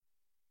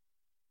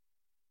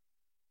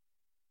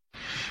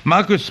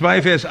Markus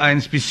 2, Vers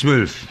 1 bis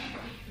 12.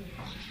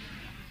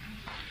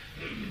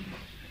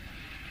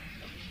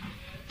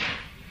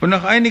 Und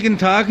nach einigen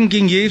Tagen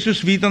ging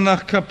Jesus wieder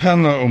nach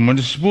Kapernaum, und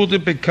es wurde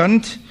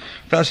bekannt,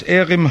 dass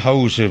er im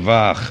Hause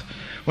war.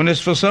 Und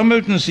es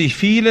versammelten sich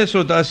viele,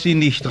 so dass sie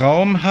nicht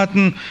Raum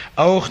hatten,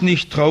 auch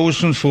nicht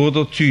draußen vor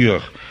der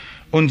Tür.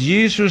 Und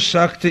Jesus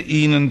sagte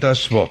ihnen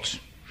das Wort.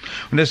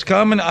 Und es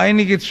kamen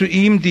einige zu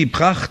ihm, die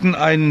brachten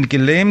einen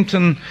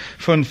Gelähmten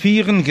von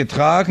Vieren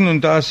getragen,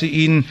 und da sie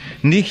ihn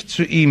nicht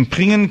zu ihm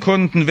bringen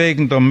konnten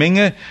wegen der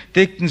Menge,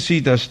 deckten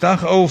sie das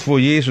Dach auf, wo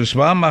Jesus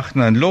war, machten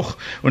ein Loch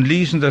und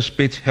ließen das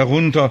Bett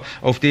herunter,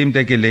 auf dem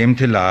der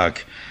Gelähmte lag.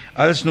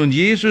 Als nun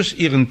Jesus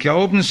ihren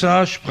Glauben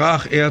sah,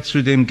 sprach er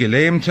zu dem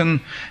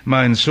Gelähmten: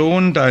 Mein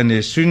Sohn,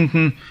 deine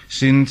Sünden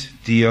sind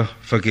dir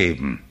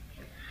vergeben.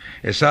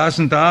 Es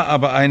saßen da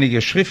aber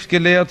einige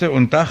Schriftgelehrte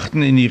und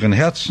dachten in ihren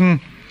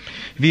Herzen: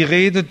 Wie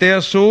redet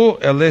der so?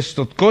 Er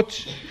lästert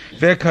Gott.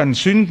 Wer kann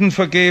Sünden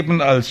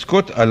vergeben als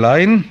Gott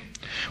allein?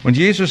 Und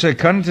Jesus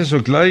erkannte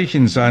sogleich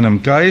in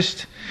seinem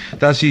Geist,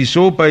 dass sie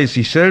so bei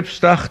sich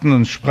selbst dachten,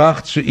 und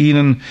sprach zu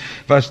ihnen: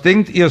 Was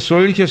denkt ihr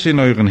solches in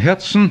euren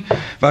Herzen?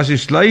 Was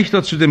ist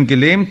leichter, zu dem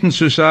Gelähmten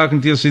zu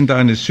sagen, dir sind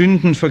deine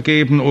Sünden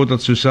vergeben, oder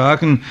zu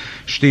sagen,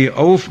 steh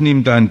auf,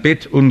 nimm dein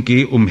Bett und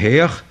geh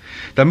umher?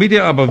 Damit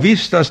ihr aber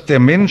wisst, dass der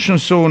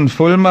Menschensohn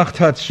Vollmacht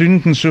hat,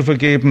 Sünden zu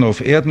vergeben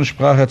auf Erden,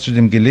 sprach er zu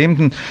dem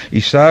Gelähmten: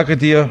 Ich sage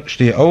dir,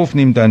 steh auf,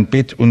 nimm dein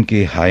Bett und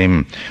geh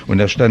heim.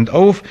 Und er stand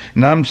auf,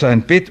 nahm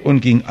sein Bett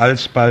und ging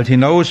alsbald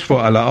hinaus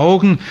vor aller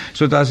Augen,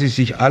 so dass sie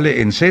sich alle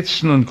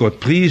entsetzten und Gott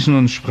priesen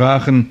und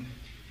sprachen: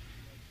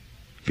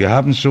 Wir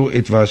haben so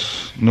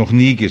etwas noch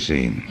nie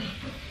gesehen.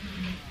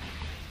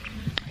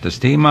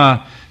 Das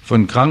Thema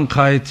von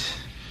Krankheit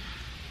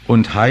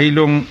und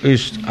Heilung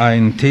ist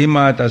ein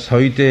Thema, das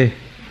heute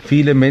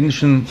viele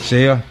Menschen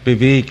sehr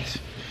bewegt.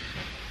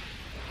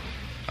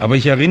 Aber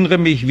ich erinnere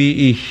mich,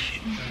 wie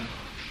ich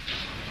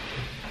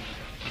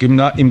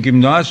im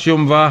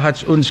Gymnasium war, hat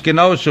es uns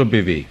genauso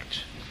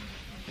bewegt.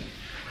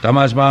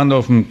 Damals waren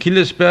auf dem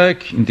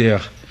Killesberg in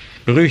der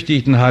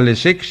berüchtigten Halle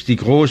 6 die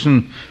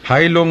großen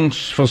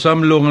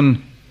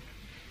Heilungsversammlungen.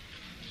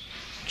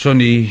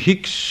 Johnny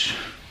Hicks,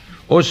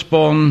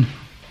 Osborn,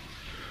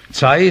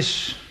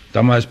 Zeiss,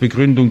 damals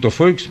Begründung der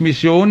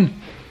Volksmission.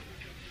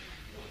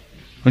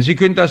 Und Sie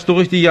können das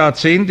durch die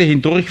Jahrzehnte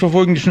hindurch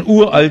verfolgen. Das ist ein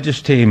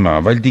uraltes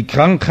Thema, weil die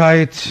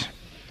Krankheit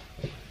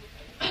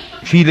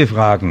viele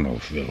Fragen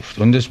aufwirft.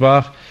 Und es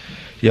war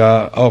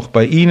ja auch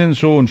bei Ihnen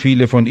so, und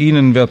viele von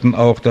Ihnen werden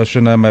auch das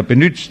schon einmal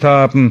benutzt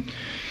haben,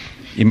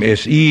 im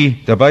SI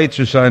dabei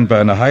zu sein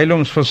bei einer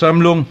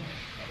Heilungsversammlung.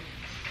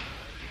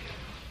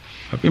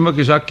 Ich habe immer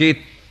gesagt, geht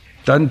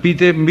dann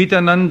bitte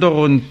miteinander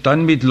und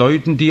dann mit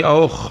Leuten, die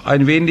auch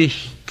ein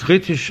wenig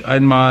kritisch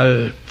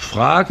einmal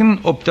fragen,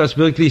 ob das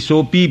wirklich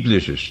so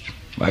biblisch ist.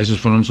 Ich weiß es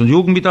von unseren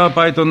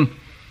Jugendmitarbeitern.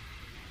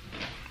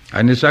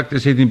 Eine sagt,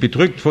 es hätte ihn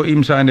bedrückt, vor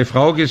ihm sei eine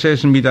Frau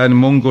gesessen mit einem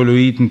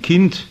mongoloiden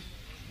Kind,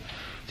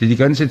 die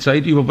ganze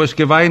Zeit über was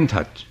geweint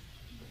hat.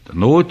 Der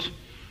Not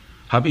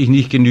habe ich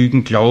nicht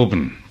genügend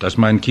Glauben, dass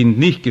mein Kind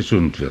nicht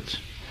gesund wird.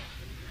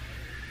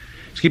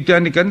 Es gibt ja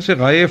eine ganze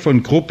Reihe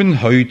von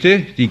Gruppen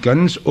heute, die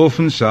ganz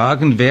offen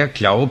sagen, wer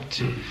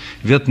glaubt,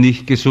 wird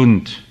nicht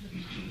gesund.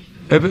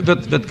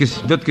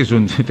 Wird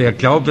gesund. Wer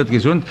glaubt, wird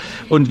gesund.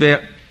 Und wer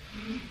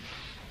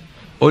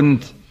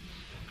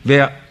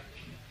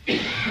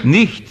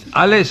nicht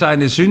alle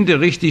seine Sünde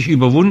richtig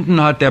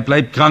überwunden hat, der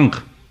bleibt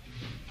krank.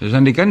 Das ist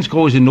eine ganz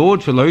große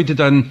Not für Leute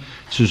dann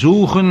zu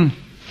suchen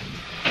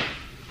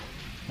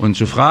und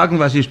zu fragen,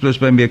 was ist bloß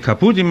bei mir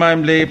kaputt in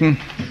meinem Leben.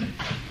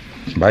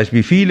 Ich weiß,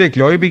 wie viele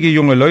gläubige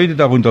junge Leute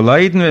darunter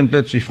leiden, wenn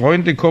plötzlich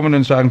Freunde kommen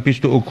und sagen: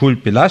 Bist du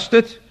okkult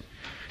belastet,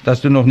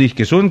 dass du noch nicht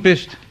gesund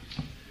bist?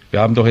 Wir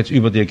haben doch jetzt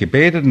über dir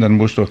gebetet und dann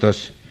muss doch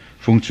das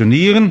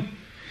funktionieren.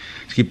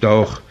 Es gibt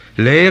auch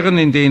Lehren,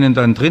 in denen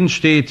dann drin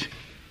steht,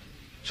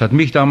 es hat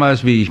mich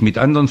damals, wie ich mit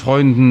anderen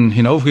Freunden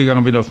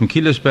hinaufgegangen bin auf den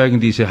Killesberg in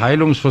diese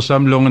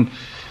Heilungsversammlungen,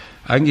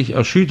 eigentlich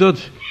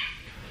erschüttert,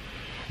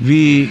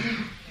 wie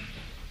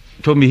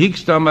Tommy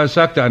Hicks damals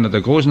sagte, einer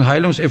der großen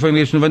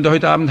Heilungsevangelisten: Wenn du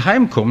heute Abend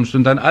heimkommst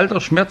und dein alter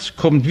Schmerz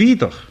kommt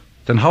wieder,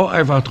 dann hau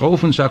einfach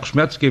drauf und sag: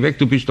 Schmerz, geh weg,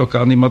 du bist doch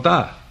gar nicht mehr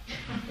da.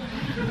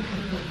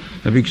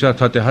 Wie gesagt,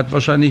 der hat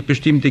wahrscheinlich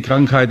bestimmte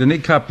Krankheiten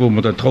nicht gehabt, wo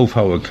man da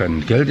draufhauen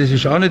kann. Gell? Das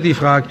ist auch nicht die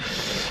Frage.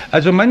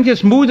 Also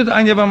manches mutet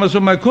einen ja, wenn man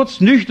so mal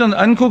kurz nüchtern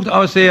anguckt,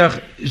 auch sehr,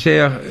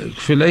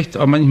 vielleicht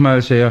auch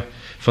manchmal sehr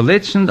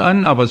verletzend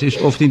an, aber es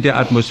ist oft in der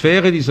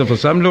Atmosphäre dieser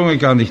Versammlungen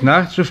gar nicht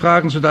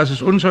nachzufragen, sodass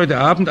es uns heute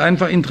Abend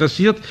einfach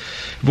interessiert,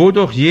 wo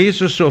doch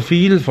Jesus so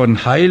viel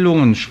von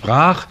Heilungen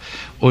sprach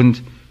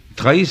und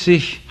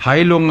 30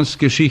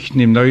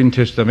 Heilungsgeschichten im Neuen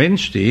Testament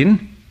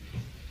stehen,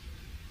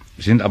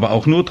 sind aber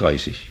auch nur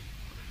 30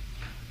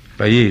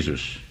 bei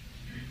Jesus.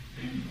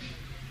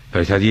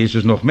 Vielleicht hat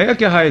Jesus noch mehr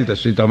geheilt, das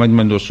steht da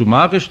manchmal nur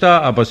summarisch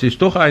da, aber es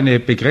ist doch eine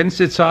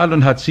begrenzte Zahl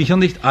und hat sicher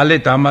nicht alle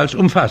damals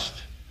umfasst.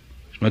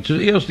 Das ist mal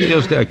zuerst die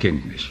erste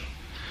Erkenntnis.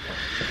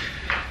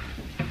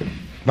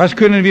 Was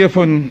können wir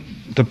von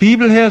der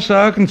Bibel her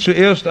sagen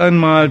zuerst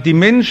einmal, die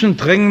Menschen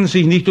drängen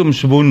sich nicht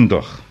ums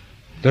Wunder.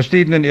 Das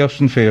steht in den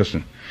ersten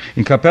Versen.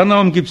 In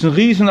Kapernaum gibt es einen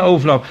riesen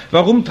Auflauf.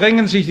 Warum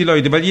drängen sich die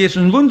Leute? Weil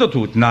Jesus ein Wunder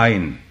tut?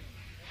 Nein.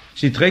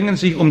 Sie drängen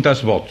sich um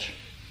das Wort.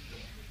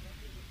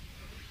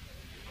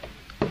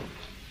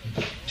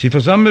 Sie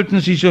versammelten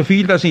sich so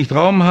viel, dass sie nicht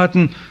Raum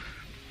hatten.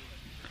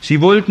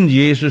 Sie wollten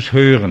Jesus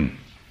hören.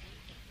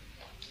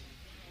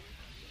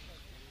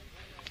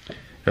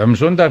 Wir haben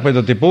Sonntag bei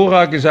der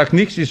Deborah gesagt,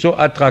 nichts ist so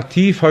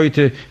attraktiv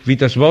heute wie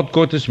das Wort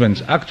Gottes, wenn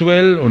es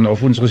aktuell und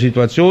auf unsere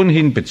Situation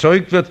hin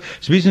bezeugt wird.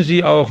 Das wissen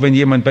Sie auch, wenn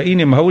jemand bei Ihnen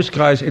im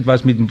Hauskreis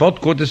etwas mit dem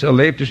Wort Gottes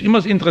erlebt, ist immer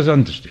das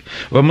Interessanteste.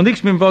 Wenn wir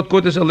nichts mit dem Wort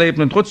Gottes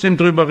erleben und trotzdem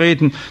drüber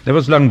reden, dann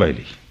wird es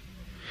langweilig.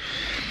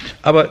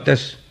 Aber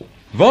das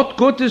Wort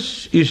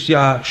Gottes ist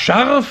ja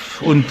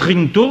scharf und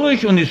dringt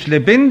durch und ist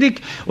lebendig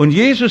und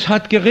Jesus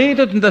hat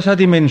geredet und das hat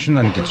die Menschen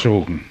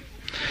angezogen.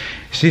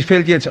 Es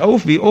fällt jetzt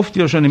auf, wie oft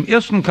wir schon im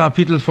ersten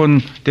Kapitel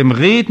von dem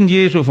Reden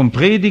Jesu, vom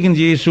Predigen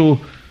Jesu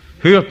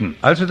hörten.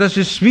 Also das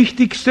ist das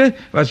Wichtigste,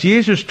 was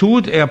Jesus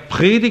tut. Er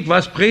predigt.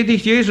 Was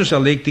predigt Jesus? Er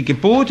legt die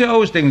Gebote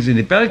aus. Denken Sie an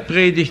die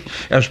Bergpredigt.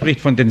 Er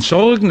spricht von den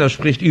Sorgen. Er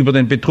spricht über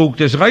den Betrug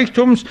des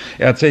Reichtums.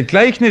 Er erzählt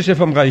Gleichnisse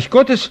vom Reich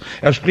Gottes.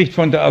 Er spricht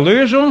von der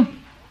Erlösung.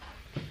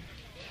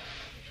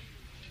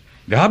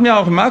 Wir haben ja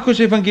auch im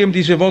Markus-Evangelium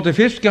diese Worte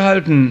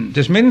festgehalten.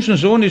 Des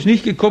Menschensohn ist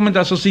nicht gekommen,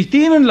 dass er sich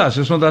dienen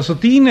lasse, sondern dass er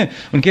diene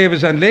und gebe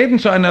sein Leben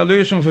zu einer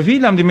Erlösung für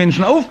viele. Haben die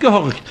Menschen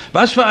aufgehorcht.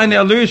 Was für eine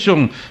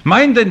Erlösung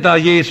meint denn da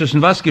Jesus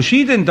und was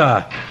geschieht denn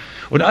da?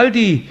 Und all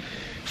die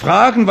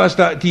Fragen,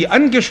 die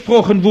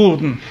angesprochen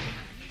wurden,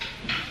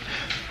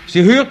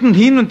 sie hörten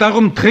hin und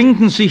darum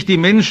drängten sich die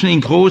Menschen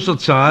in großer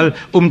Zahl,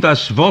 um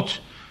das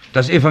Wort,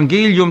 das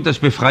Evangelium, das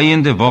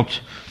befreiende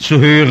Wort zu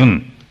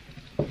hören.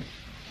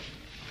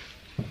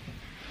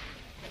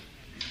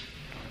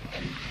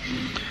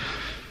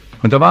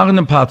 Und da waren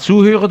ein paar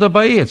Zuhörer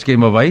dabei, jetzt gehen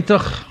wir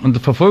weiter und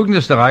verfolgen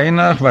das der Reihe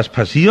nach, was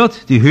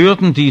passiert. Die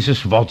hörten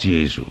dieses Wort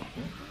Jesu.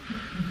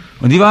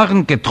 Und die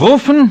waren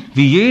getroffen,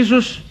 wie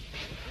Jesus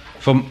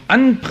vom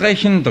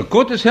Anbrechen der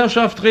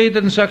Gottesherrschaft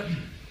redet und sagt,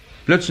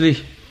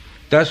 plötzlich,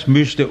 das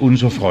müsste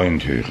unser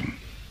Freund hören.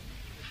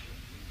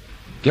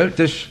 Gell,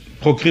 das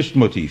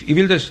Pro-Christ-Motiv. Ich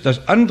will,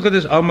 dass andere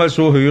das auch mal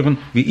so hören,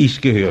 wie ich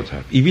es gehört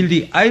habe. Ich will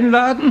die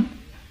einladen.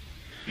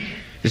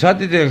 Es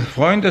hatte der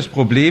Freund das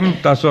Problem,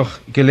 dass er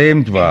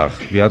gelähmt war.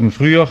 Wir hatten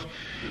früher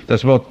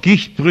das Wort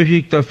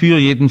gichtbrüchig dafür,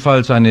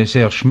 jedenfalls eine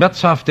sehr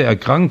schmerzhafte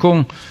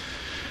Erkrankung.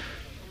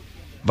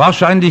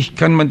 Wahrscheinlich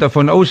kann man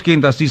davon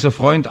ausgehen, dass dieser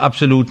Freund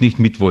absolut nicht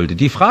mit wollte.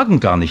 Die fragen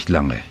gar nicht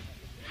lange.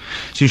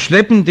 Sie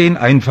schleppen den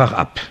einfach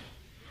ab.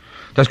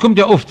 Das kommt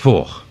ja oft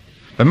vor.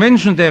 Bei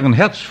Menschen, deren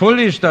Herz voll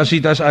ist, dass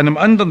sie das einem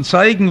anderen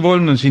zeigen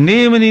wollen und sie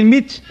nehmen ihn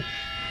mit.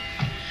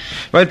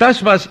 Weil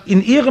das, was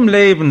in ihrem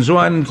Leben so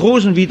einen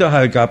großen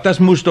Widerhall gab, das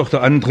muss doch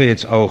der andere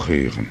jetzt auch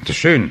hören. Das ist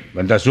schön,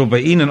 wenn das so bei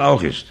Ihnen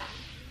auch ist.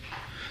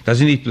 Dass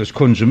Sie nicht bloß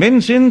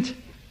Konsument sind,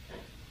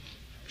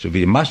 so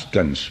wie die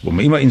Mastgans, wo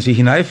man immer in sich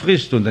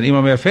hineinfrisst und dann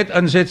immer mehr Fett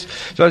ansetzt,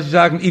 sondern Sie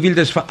sagen, ich will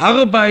das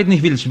verarbeiten,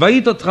 ich will es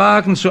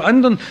weitertragen zu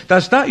anderen,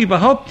 dass da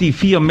überhaupt die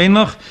 4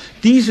 Männer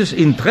dieses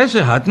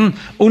Interesse hatten,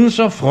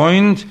 unser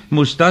Freund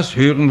muss das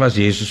hören, was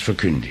Jesus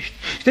verkündigt.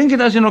 Ich denke,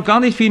 dass Sie noch gar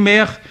nicht viel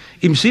mehr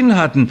im Sinn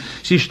hatten.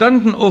 Sie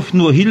standen oft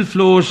nur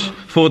hilflos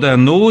vor der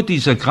Not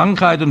dieser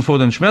Krankheit und vor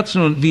den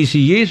Schmerzen und wie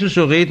sie Jesus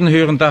so reden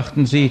hören,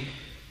 dachten sie,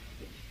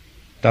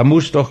 da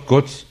muss doch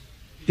Gott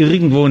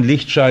irgendwo ein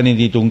Lichtschein in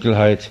die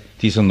Dunkelheit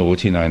dieser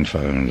Not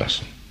hineinfallen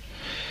lassen.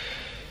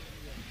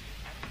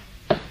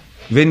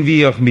 Wenn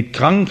wir mit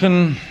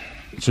Kranken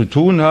zu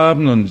tun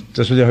haben, und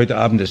das wird ja heute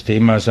Abend das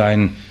Thema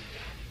sein,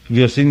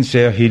 wir sind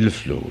sehr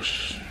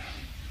hilflos.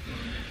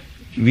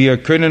 Wir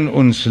können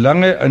uns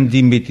lange an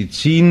die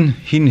Medizin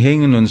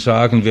hinhängen und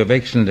sagen, wir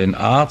wechseln den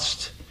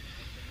Arzt.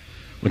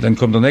 Und dann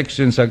kommt der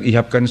Nächste und sagt, ich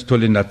habe ganz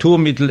tolle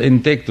Naturmittel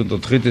entdeckt. Und der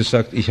Dritte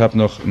sagt, ich habe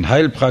noch einen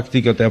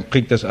Heilpraktiker, der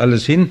kriegt das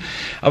alles hin.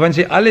 Aber wenn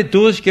Sie alle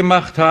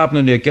durchgemacht haben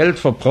und Ihr Geld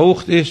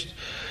verbraucht ist,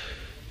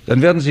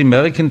 dann werden Sie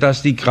merken,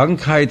 dass die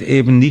Krankheit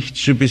eben nicht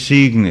zu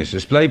besiegen ist.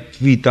 Es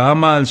bleibt wie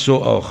damals,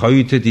 so auch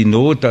heute die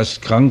Not,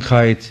 dass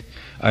Krankheit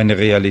eine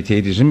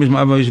Realität ist. Sie müssen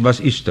einmal wissen, was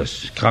ist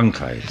das?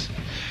 Krankheit.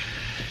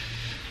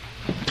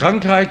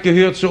 Krankheit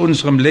gehört zu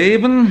unserem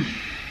Leben.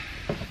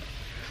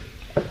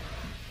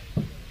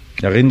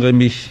 Ich erinnere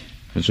mich,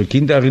 wenn so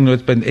Kinder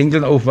erinnern, bei den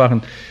Enkeln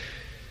aufwachen,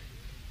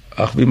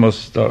 ach, wie man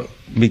es da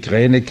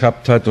Migräne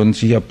gehabt hat und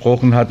sich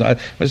erbrochen hat.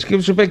 Es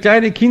gibt so bei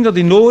kleinen Kindern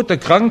die Not der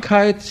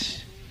Krankheit,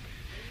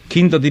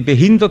 Kinder, die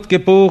behindert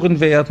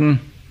geboren werden,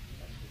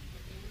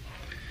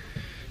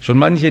 schon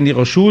manche in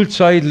ihrer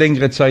Schulzeit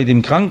längere Zeit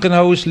im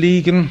Krankenhaus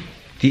liegen,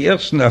 die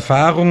ersten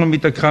Erfahrungen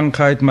mit der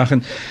Krankheit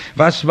machen.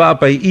 Was war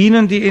bei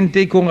Ihnen die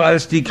Entdeckung,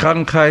 als die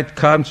Krankheit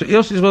kam?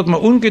 Zuerst wird man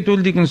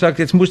ungeduldig und sagt,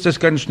 jetzt muss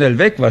das ganz schnell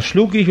weg, was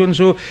schlug ich und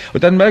so.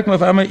 Und dann merkt man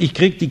auf einmal, ich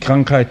kriege die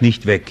Krankheit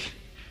nicht weg.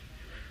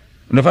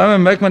 Und auf einmal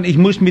merkt man, ich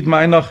muss mit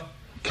meiner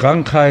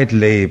Krankheit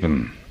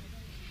leben.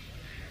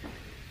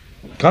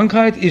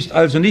 Krankheit ist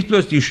also nicht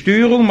bloß die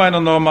Störung meiner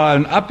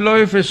normalen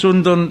Abläufe,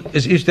 sondern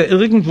es ist ja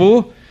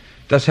irgendwo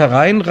das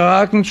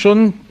Hereinragen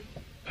schon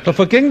der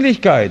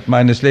Vergänglichkeit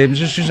meines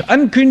Lebens. Es ist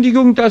eine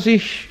Ankündigung, dass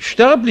ich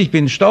sterblich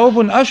bin, Staub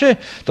und Asche,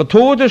 der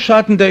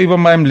Todesschatten, der über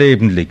meinem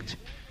Leben liegt.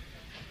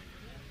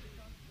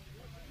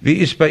 Wie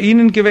ist bei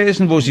Ihnen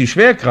gewesen, wo Sie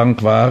schwer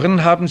krank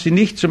waren, haben Sie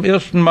nicht zum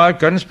ersten Mal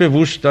ganz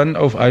bewusst dann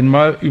auf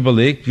einmal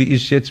überlegt, wie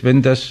ist jetzt,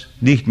 wenn das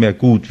nicht mehr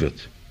gut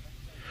wird.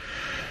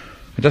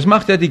 Und das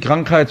macht ja die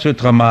Krankheit so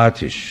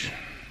dramatisch.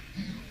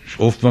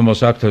 Oft, wenn man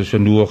sagt, das ist ja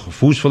nur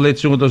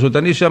Fußverletzung oder so,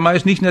 dann ist ja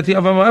meist nicht natürlich,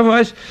 aber man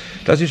weiß,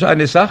 das ist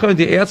eine Sache und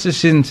die Ärzte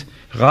sind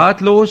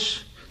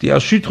ratlos. Die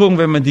Erschütterung,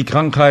 wenn man die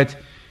Krankheit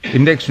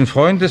im nächsten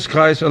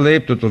Freundeskreis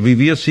erlebt oder wie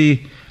wir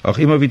sie auch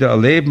immer wieder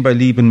erleben bei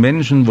lieben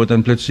Menschen, wo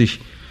dann plötzlich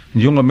ein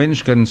junger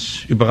Mensch ganz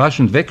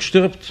überraschend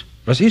wegstirbt.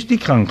 Was ist die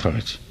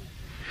Krankheit?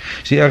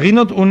 Sie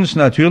erinnert uns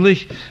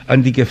natürlich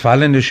an die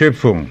gefallene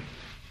Schöpfung,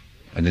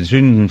 an den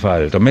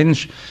Sündenfall. Der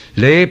Mensch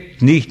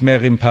lebt nicht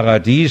mehr im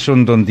Paradies,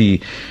 sondern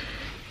die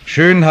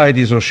Schönheit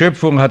dieser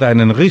Schöpfung hat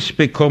einen Riss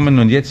bekommen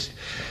und jetzt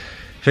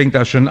fängt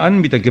das schon an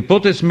mit der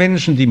Geburt des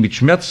Menschen, die mit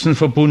Schmerzen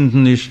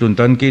verbunden ist und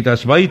dann geht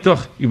das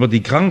weiter über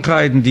die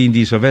Krankheiten, die in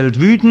dieser Welt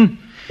wüten.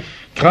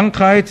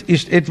 Krankheit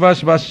ist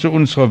etwas, was zu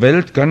unserer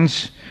Welt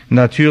ganz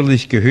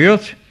natürlich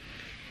gehört.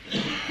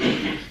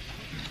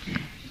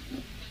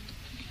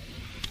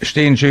 Es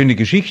stehen schöne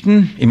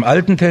Geschichten im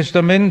Alten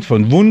Testament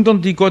von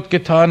Wundern, die Gott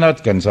getan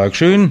hat, ganz arg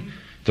schön.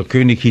 Der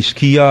König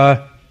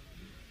Hiskia,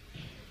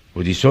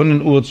 wo die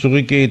Sonnenuhr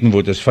zurückgeht und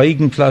wo das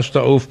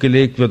Feigenpflaster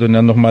aufgelegt wird und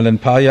er noch mal ein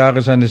paar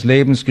Jahre seines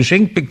Lebens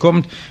geschenkt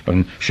bekommt.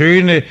 Und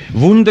schöne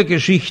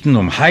Wundergeschichten,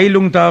 um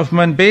Heilung darf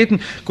man beten.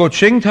 Gott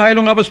schenkt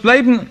Heilung, aber es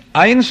bleiben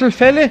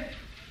Einzelfälle.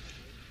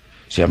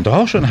 Sie haben doch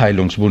auch schon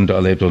Heilungswunder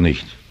erlebt, oder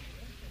nicht?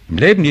 Im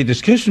Leben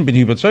jedes Christen bin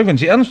ich überzeugt, wenn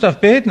Sie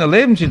ernsthaft beten,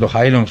 erleben Sie doch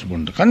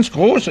Heilungswunder. Ganz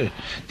große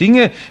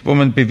Dinge, wo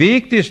man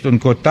bewegt ist und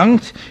Gott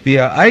dankt, wie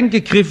er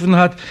eingegriffen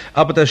hat.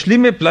 Aber das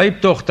Schlimme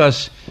bleibt doch,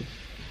 dass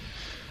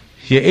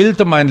je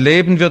älter mein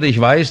Leben wird,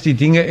 ich weiß, die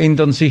Dinge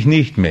ändern sich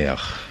nicht mehr.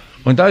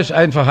 Und da ist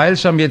einfach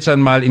heilsam, jetzt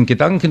einmal in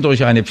Gedanken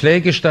durch eine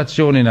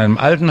Pflegestation in einem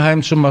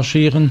Altenheim zu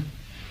marschieren.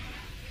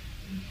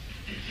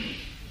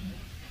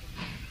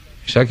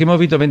 Ich sage immer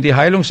wieder, wenn die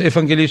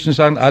Heilungsevangelisten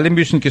sagen, alle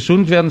müssen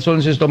gesund werden,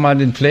 sollen sie es doch mal in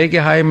den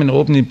Pflegeheimen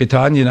oben in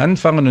Bethanien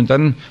anfangen und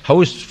dann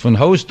von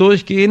Haus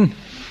durchgehen.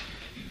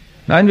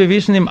 Nein, wir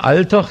wissen, im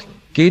Alter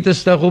geht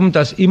es darum,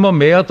 dass immer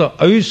mehr der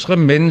äußere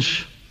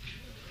Mensch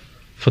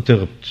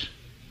verdirbt.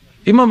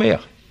 Immer mehr.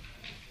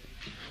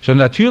 So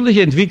eine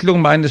natürliche Entwicklung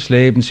meines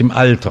Lebens im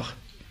Alter.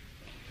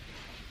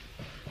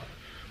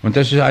 Und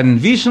das ist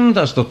ein Wissen,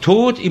 dass der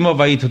Tod immer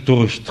weiter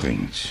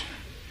durchdringt.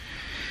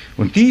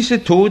 Und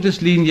diese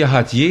Todeslinie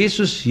hat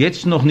Jesus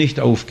jetzt noch nicht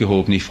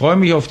aufgehoben. Ich freue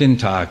mich auf den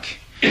Tag,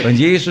 wenn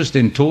Jesus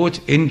den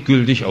Tod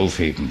endgültig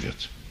aufheben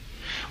wird.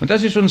 Und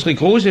das ist unsere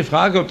große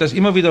Frage, ob das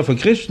immer wieder für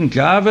Christen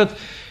klar wird.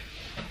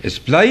 Es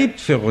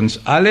bleibt für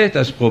uns alle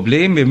das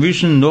Problem, wir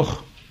müssen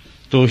noch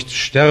durchs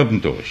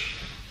Sterben durch.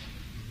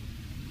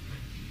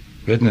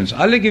 Wir hätten uns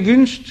alle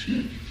gewünscht,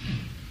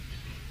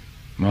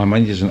 machen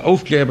manche so einen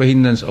Aufkleber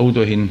hin, ans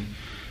Auto hin,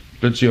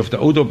 plötzlich auf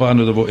der Autobahn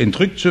oder wo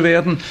entrückt zu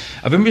werden.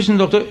 Aber wir müssen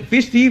doch,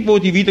 bis die, wo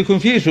die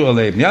Wiederkunft Jesu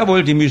erleben,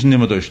 jawohl, die müssen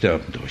immer durch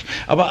Sterben durch.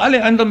 Aber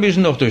alle anderen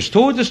müssen noch durchs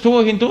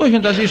Todestor hindurch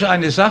und das ist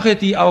eine Sache,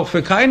 die auch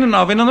für keinen,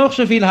 auch wenn er noch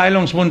so viel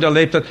Heilungswunder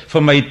erlebt hat,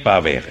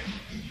 vermeidbar wäre.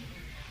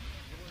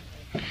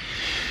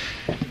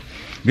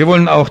 Wir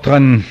wollen auch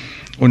daran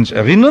uns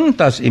erinnern,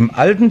 dass im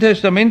Alten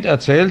Testament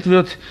erzählt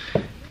wird,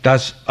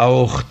 dass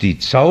auch die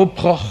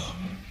Zauberer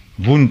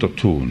Wunder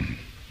tun.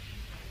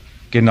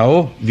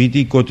 Genau wie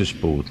die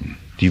Gottesboten.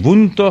 Die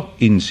Wunder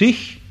in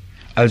sich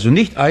also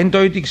nicht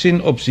eindeutig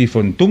sind, ob sie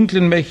von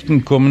dunklen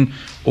Mächten kommen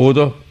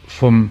oder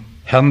vom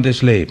Herrn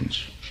des Lebens.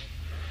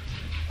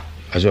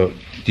 Also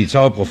die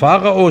Zauberer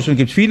Pharaos, und es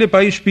gibt viele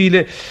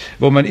Beispiele,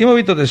 wo man immer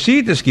wieder das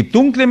sieht, es gibt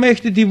dunkle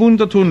Mächte, die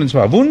Wunder tun, und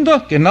zwar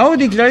Wunder, genau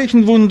die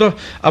gleichen Wunder,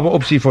 aber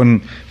ob sie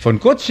von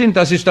Gott sind,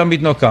 das ist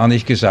damit noch gar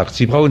nicht gesagt.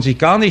 Sie brauchen sich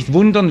gar nicht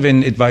wundern,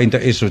 wenn etwa in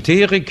der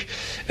Esoterik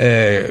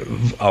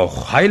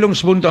auch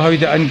Heilungswunder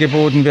heute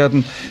angeboten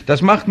werden.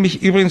 Das macht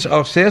mich übrigens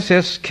auch sehr,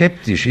 sehr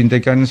skeptisch in der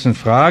ganzen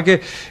Frage,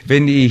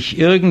 wenn ich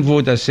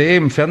irgendwo das sehe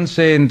im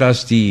Fernsehen,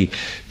 dass die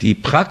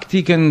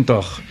Praktiken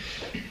doch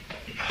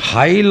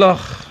Heiler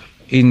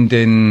in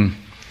den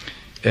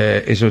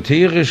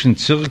esoterischen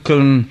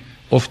Zirkeln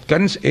oft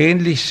ganz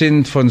ähnlich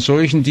sind von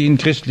solchen, die in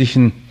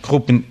christlichen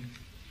Gruppen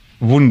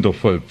Wunder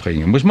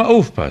vollbringen. Muss man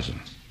aufpassen,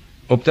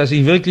 ob das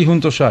sich wirklich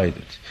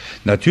unterscheidet.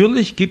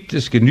 Natürlich gibt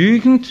es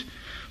genügend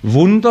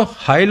Wunder,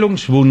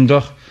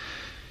 Heilungswunder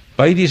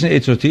bei diesen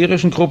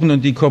esoterischen Gruppen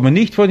und die kommen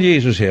nicht von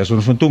Jesus her,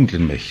 sondern von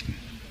dunklen Mächten.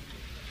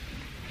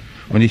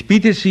 Und ich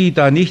bitte Sie,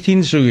 da nicht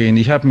hinzugehen.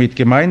 Ich habe mit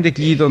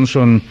Gemeindegliedern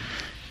schon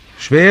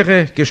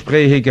schwere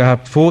Gespräche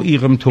gehabt vor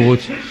ihrem Tod,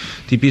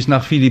 die bis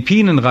nach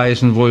Philippinen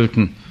reisen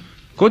wollten,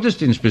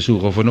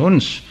 Gottesdienstbesucher von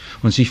uns.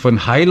 und sich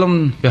von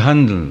Heilern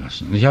behandeln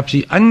lassen. Und ich habe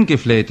sie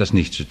angefleht, das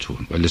nicht zu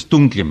tun, weil es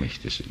dunkle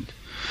Mächte sind.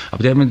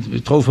 Aber die haben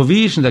mich darauf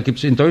verwiesen, da gibt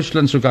es in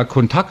Deutschland sogar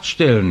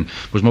Kontaktstellen,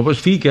 muss man bloß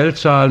viel Geld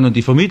zahlen und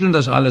die vermitteln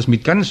das alles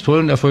mit ganz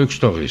tollen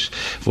Erfolgsstories,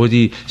 wo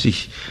die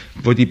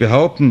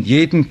behaupten,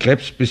 jeden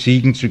Krebs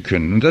besiegen zu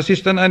können. Und das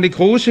ist dann eine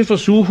große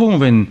Versuchung,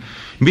 wenn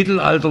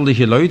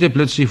mittelalterliche Leute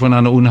plötzlich von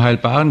einer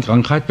unheilbaren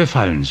Krankheit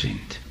befallen sind.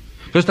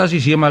 Bloß, dass ich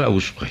es hier mal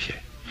ausspreche.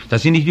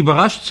 Dass sie nicht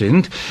überrascht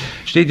sind,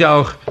 steht ja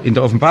auch in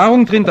der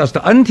Offenbarung drin, dass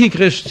der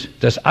Antichrist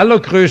das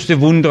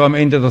allergrößte Wunder am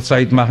Ende der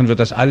Zeit machen wird,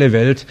 das alle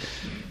Welt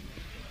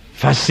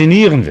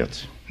faszinieren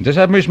wird. Und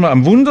deshalb müssen wir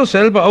am Wunder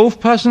selber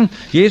aufpassen.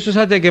 Jesus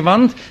hat ja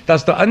gewarnt,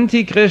 dass der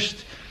Antichrist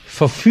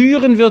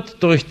verführen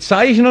wird durch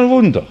Zeichen und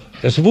Wunder.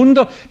 Das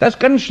Wunder, das ist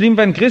ganz schlimm,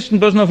 wenn Christen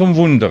bloß noch vom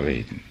Wunder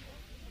reden.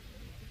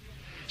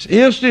 Das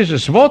erste ist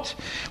das Wort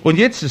und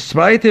jetzt das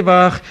zweite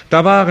war,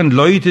 da waren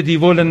Leute,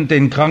 die wollen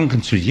den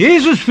Kranken zu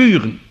Jesus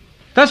führen.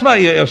 Das war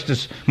ihr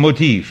erstes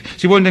Motiv.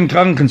 Sie wollen den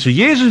Kranken zu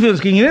Jesus führen,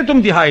 es ging nicht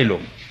um die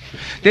Heilung.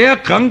 Der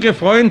kranke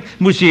Freund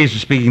muss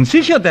Jesus begegnen.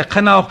 Sicher, der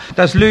kann auch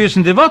das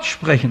lösende Wort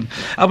sprechen.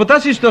 Aber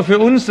das ist doch für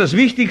uns das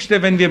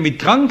Wichtigste, wenn wir mit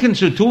Kranken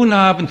zu tun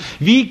haben.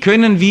 Wie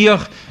können wir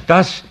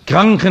das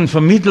Kranken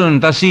vermitteln,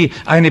 dass sie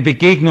eine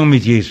Begegnung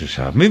mit Jesus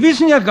haben? Wir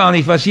wissen ja gar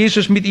nicht, was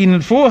Jesus mit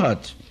ihnen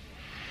vorhat.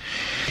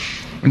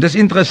 Und das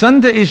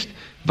Interessante ist,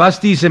 was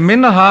diese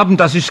Männer haben,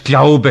 das ist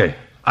Glaube.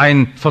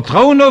 Ein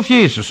Vertrauen auf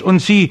Jesus. Und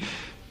sie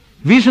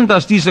wissen,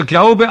 dass dieser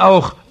Glaube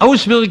auch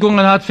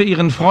Auswirkungen hat für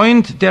ihren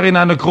Freund, der in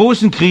einer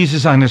großen Krise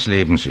seines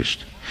Lebens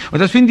ist. Und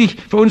das finde ich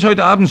für uns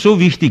heute Abend so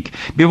wichtig.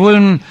 Wir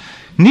wollen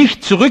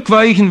nicht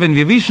zurückweichen, wenn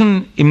wir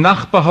wissen, im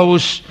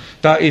Nachbarhaus,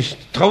 da ist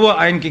Trauer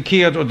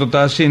eingekehrt oder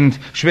da sind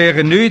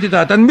schwere Nöte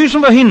da. Dann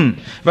müssen wir hin,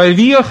 weil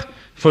wir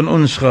von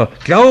unserer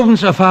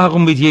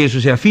Glaubenserfahrung mit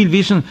Jesus ja viel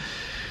wissen.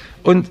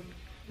 Und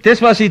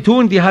das, was sie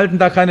tun, die halten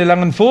da keine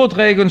langen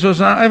Vorträge und so,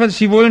 sondern einfach,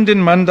 sie wollen den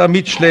Mann da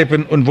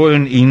mitschleppen und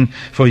wollen ihn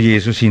vor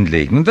Jesus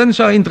hinlegen. Und dann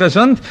ist auch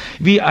interessant,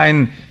 wie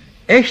ein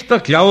echter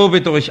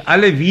Glaube durch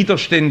alle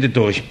Widerstände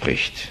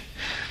durchbricht.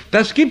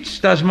 Das gibt's,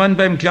 dass man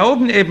beim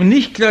Glauben eben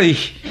nicht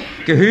gleich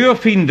Gehör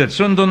findet,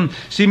 sondern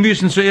sie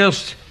müssen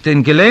zuerst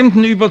den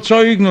Gelähmten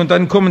überzeugen und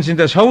dann kommen sie in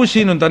das Haus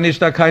hin und dann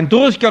ist da kein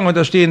Durchgang und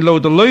da stehen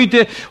lauter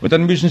Leute und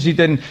dann müssen sie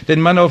den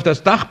Mann auf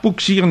das Dach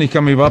buxieren. Ich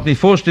kann mir überhaupt nicht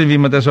vorstellen, wie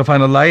man das auf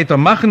einer Leiter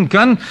machen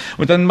kann.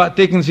 Und dann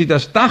decken sie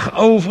das Dach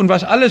auf und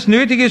was alles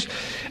nötig ist.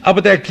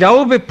 Aber der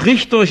Glaube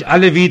bricht durch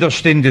alle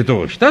Widerstände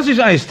durch. Das ist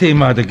eigentlich das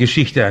Thema der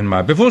Geschichte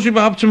einmal, bevor es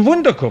überhaupt zum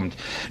Wunder kommt.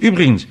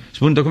 Übrigens,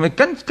 das Wunder kommt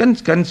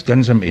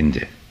ganz am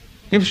Ende.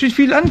 Es ist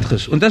viel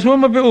anderes und das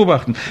wollen wir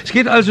beobachten. Es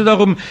geht also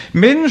darum,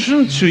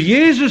 Menschen zu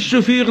Jesus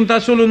zu führen,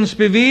 das soll uns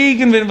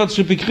bewegen, wenn wir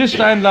zu Christ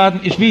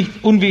einladen, ist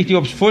unwichtig,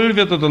 ob es voll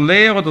wird oder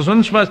leer oder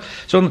sonst was,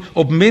 sondern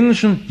ob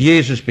Menschen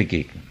Jesus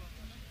begegnen.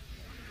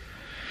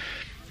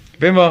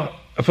 Wenn wir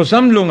eine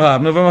Versammlung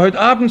haben, wenn wir heute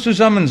Abend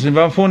zusammen sind,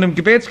 wir waren vorhin im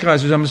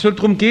Gebetskreis zusammen, es soll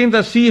darum gehen,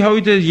 dass Sie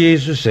heute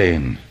Jesus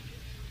sehen.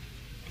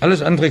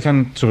 Alles andere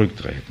kann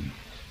zurücktreten.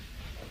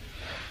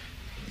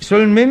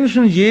 Sollen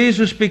Menschen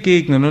Jesus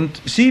begegnen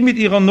und sie mit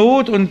ihrer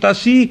Not und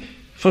dass sie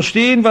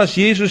verstehen, was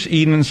Jesus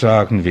ihnen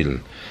sagen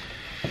will.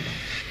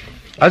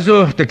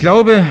 Also der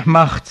Glaube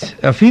macht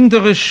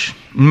erfinderisch,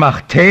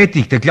 macht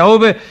tätig. Der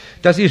Glaube,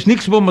 das ist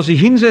nichts, wo man sich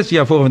hinsetzt, ich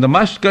habe vorhin von der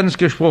Macht ganz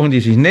gesprochen, die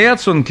sich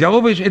nährt, sondern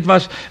Glaube ist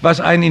etwas, was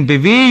einen in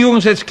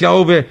Bewegung setzt.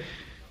 Glaube,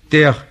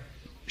 der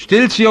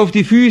stellt sich auf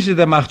die Füße,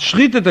 der macht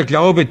Schritte, der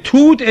Glaube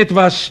tut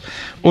etwas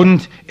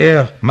und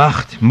er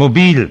macht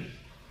mobil.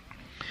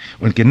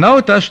 Und genau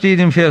das steht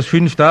im Vers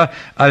 5 da,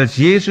 als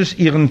Jesus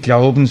ihren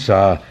Glauben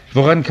sah.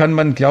 Woran kann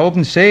man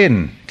Glauben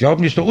sehen?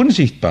 Glauben ist doch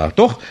unsichtbar.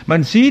 Doch,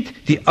 man sieht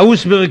die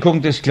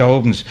Auswirkung des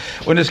Glaubens.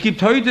 Und es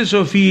gibt heute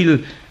so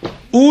viel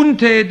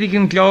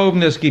untätigen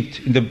Glauben, es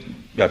gibt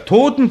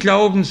toten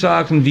Glauben,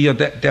 sagen wir,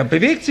 der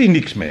bewegt sich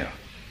nichts mehr.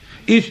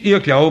 Ist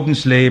ihr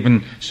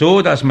Glaubensleben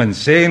so, dass man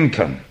sehen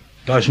kann?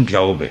 Da ist ein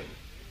Glaube.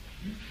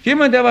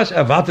 Jemand, der was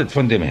erwartet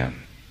von dem Herrn.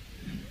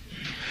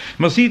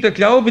 Man sieht der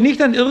Glaube nicht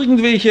an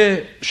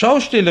irgendwelche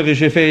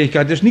schaustellerische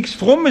Fähigkeit, das ist nichts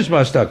Frommes,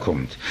 was da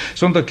kommt,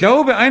 sondern der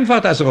Glaube einfach,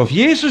 dass er auf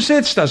Jesus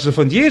setzt, dass er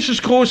von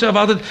Jesus groß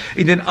erwartet.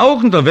 In den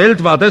Augen der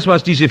Welt war das,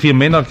 was diese 4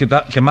 Männer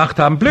gemacht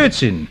haben,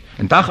 Blödsinn.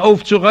 Ein Dach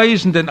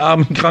aufzureißen, den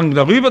armen Kranken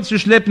darüber zu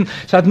schleppen.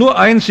 Es hat nur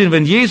einen Sinn,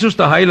 wenn Jesus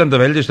der Heiland der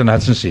Welt ist, dann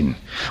hat es einen Sinn.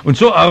 Und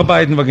so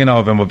arbeiten wir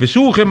genau, wenn wir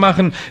Besuche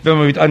machen, wenn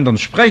wir mit anderen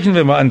sprechen,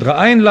 wenn wir andere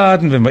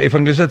einladen, wenn wir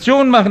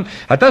Evangelisation machen,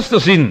 hat das der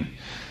Sinn.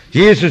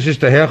 Jesus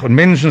ist der Herr und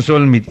Menschen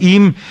sollen mit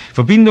ihm in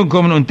Verbindung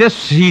kommen und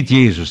das sieht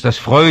Jesus, das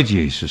freut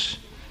Jesus.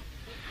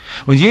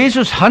 Und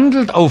Jesus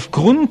handelt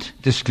aufgrund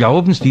des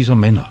Glaubens dieser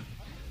Männer.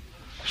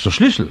 Das ist der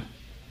Schlüssel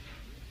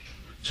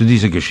zu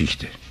dieser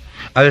Geschichte.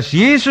 Als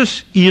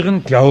Jesus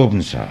ihren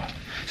Glauben sah,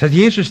 das hat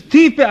Jesus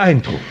tief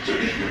beeindruckt.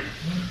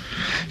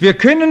 Wir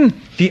können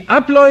die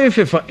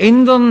Abläufe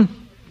verändern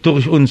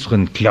durch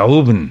unseren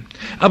Glauben.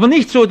 Aber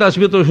nicht so, dass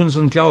wir durch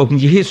unseren Glauben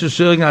Jesus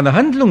zu irgendeiner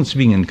Handlung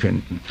zwingen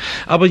könnten.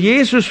 Aber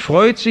Jesus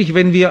freut sich,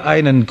 wenn wir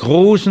einen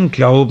großen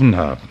Glauben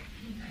haben.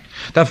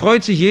 Da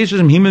freut sich Jesus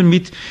im Himmel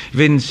mit,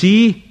 wenn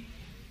Sie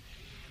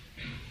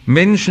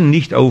Menschen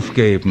nicht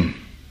aufgeben.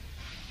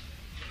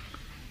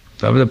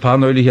 Da haben ein paar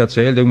neulich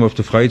erzählt, irgendwo auf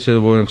der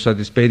Freizeit, wo er gesagt hat,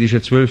 jetzt bete ich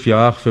jetzt 12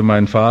 Jahre für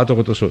meinen Vater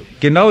oder so.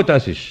 Genau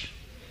das ist.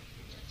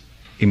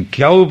 Im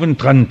Glauben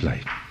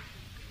dranbleiben.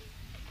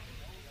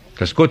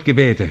 Dass Gott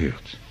Gebete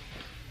hört.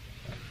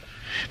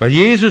 Weil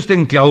Jesus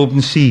den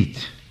Glauben sieht.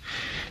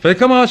 Vielleicht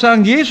kann man auch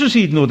sagen, Jesus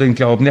sieht nur den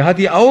Glauben. Er hat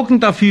die Augen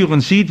dafür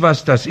und sieht,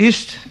 was das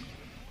ist.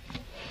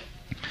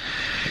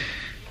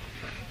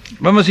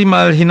 Wenn man sich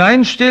mal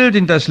hineinstellt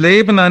in das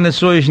Leben eines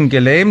solchen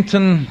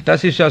Gelähmten,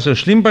 das ist ja so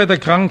schlimm bei der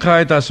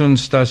Krankheit, dass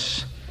uns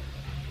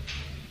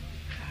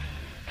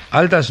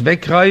all das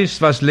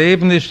wegreißt, was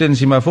Leben ist. Stellen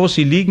Sie mal vor,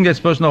 Sie liegen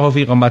jetzt bloß noch auf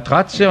Ihrer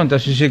Matratze und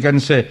das ist Ihr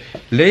ganzer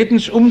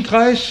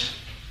Lebensumkreis.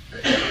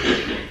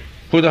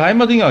 Bruder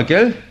Heimerdinger,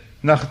 gell?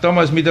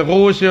 Damals mit der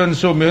Rose und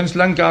so, wir haben es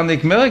lang gar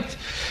nicht gemerkt.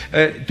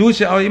 Du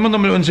sie auch immer noch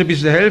mal uns ein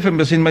bisschen helfen,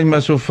 wir sind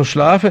manchmal so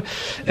verschlafen.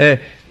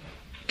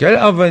 Gell,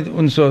 aber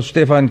unser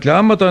Stefan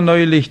Klammer da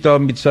neulich da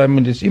mit seinem,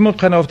 und jetzt immer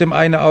kann er auf dem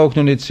einen Auge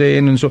noch nicht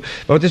sehen und so.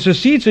 Aber das so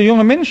sieht, so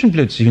junge Menschen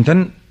plötzlich. Und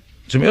dann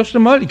zum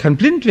ersten Mal, ich kann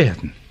blind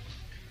werden.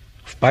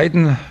 Auf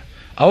beiden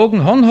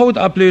Augen,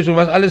 Hornhautablösung,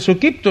 was alles so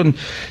gibt. Und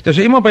das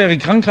ist immer bei ihrer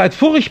Krankheit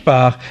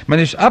furchtbar. Man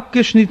ist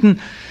abgeschnitten.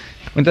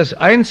 Und das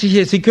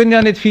Einzige, Sie können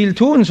ja nicht viel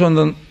tun,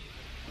 sondern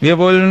wir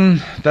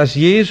wollen, dass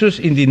Jesus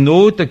in die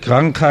Not der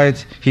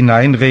Krankheit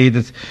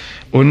hineinredet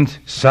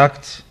und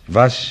sagt,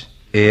 was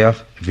er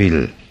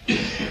will.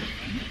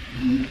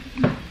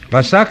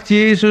 Was sagt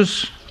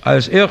Jesus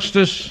als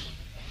erstes?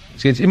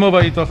 Jetzt geht es immer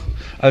weiter.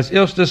 Als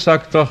erstes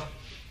sagt er,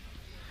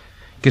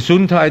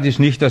 Gesundheit ist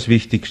nicht das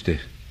Wichtigste.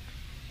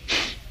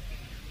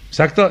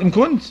 Sagt er im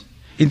Grund,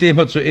 indem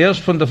er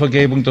zuerst von der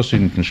Vergebung der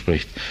Sünden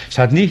spricht. Es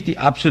hat nicht die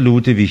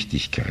absolute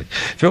Wichtigkeit.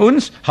 Für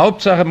uns,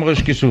 Hauptsache man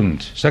ist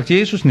gesund. Sagt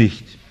Jesus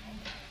nicht.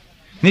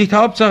 Nicht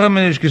Hauptsache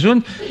man ist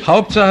gesund,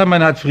 Hauptsache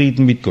man hat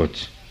Frieden mit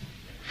Gott.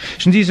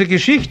 Ist in dieser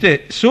Geschichte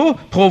so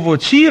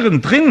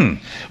provozierend drin.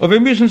 Und wir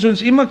müssen es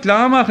uns immer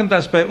klar machen,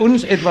 dass bei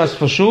uns etwas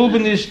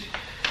verschoben ist.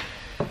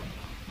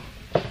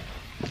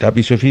 Da habe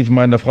ich so viel von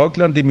meiner Frau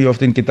gelernt, die mich auf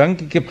den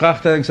Gedanken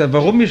gebracht hat und gesagt,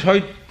 warum ist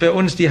heute bei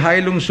uns die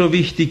Heilung so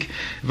wichtig?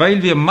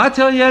 Weil wir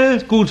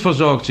materiell gut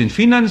versorgt sind.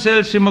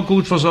 Finanziell sind wir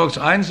gut versorgt.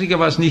 Das Einzige,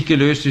 was nicht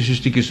gelöst ist,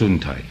 ist die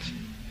Gesundheit.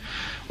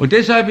 Und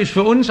deshalb ist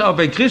für uns auch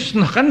bei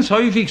Christen ganz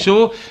häufig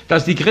so,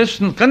 dass die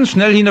Christen ganz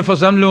schnell in eine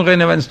Versammlung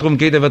rennen, wenn es darum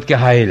geht, er wird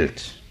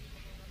geheilt.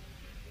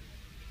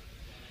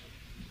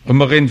 Und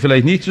man rennt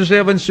vielleicht nicht so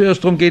sehr, wenn es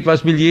zuerst darum geht,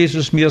 was will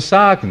Jesus mir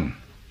sagen.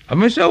 Aber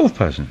man muss ja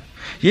aufpassen.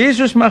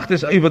 Jesus macht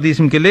es über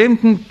diesem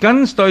Gelähmten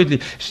ganz deutlich.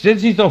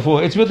 Stellt sich doch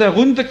vor, jetzt wird er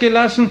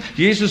runtergelassen,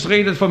 Jesus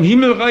redet vom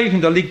Himmelreich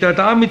und da liegt er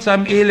da mit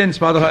seinem Elend,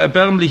 es war doch ein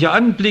erbärmlicher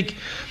Anblick.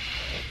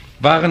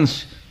 Waren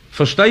es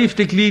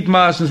versteifte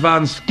Gliedmaßen,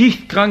 waren es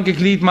gichtkranke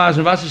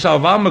Gliedmaßen, was es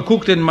auch war, man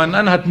guckt den Mann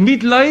an, hat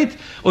Mitleid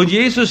und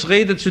Jesus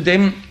redet zu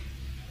dem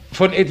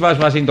von etwas,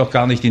 was ihn doch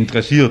gar nicht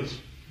interessiert.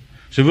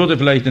 So würde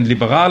vielleicht ein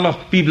liberaler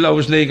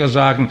Bibelausleger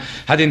sagen,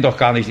 hat ihn doch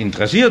gar nicht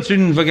interessiert,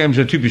 Sündenvergebung,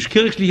 so ein typisch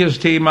kirchliches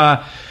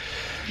Thema.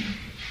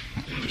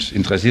 Es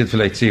interessiert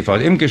vielleicht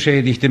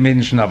CVM-geschädigte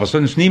Menschen, aber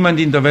sonst niemand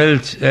in der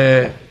Welt,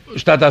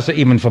 statt dass er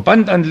ihm einen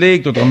Verband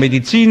anlegt oder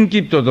Medizin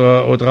gibt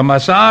oder eine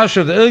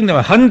Massage oder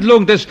irgendeine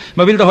Handlung,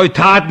 man will doch heute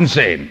Taten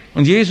sehen.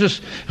 Und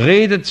Jesus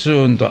redet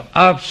zu der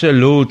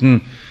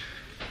absoluten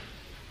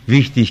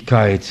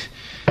Wichtigkeit,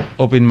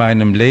 ob in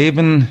meinem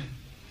Leben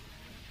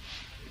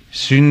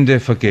Sünde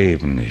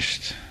vergeben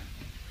ist.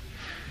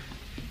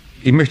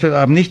 Ich möchte heute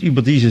Abend nicht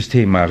über dieses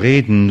Thema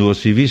reden, nur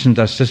Sie wissen,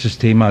 dass das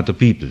Thema der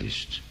Bibel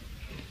ist.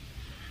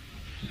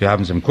 Wir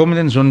haben es am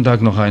kommenden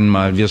Sonntag noch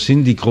einmal, wir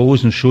sind die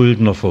großen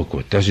Schuldner vor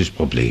Gott, das ist das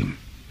Problem.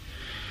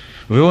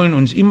 Wir wollen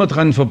uns immer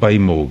dran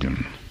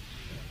vorbeimogeln.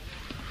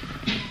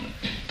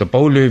 Der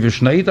Baulöwe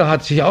Schneider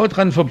hat sich auch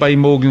dran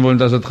vorbeimogeln wollen,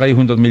 dass er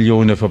 300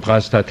 Millionen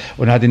verprasst hat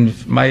und hat in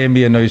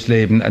Miami ein neues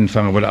Leben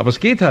anfangen wollen, aber es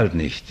geht halt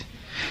nicht.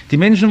 Die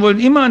Menschen wollen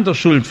immer an der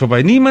Schuld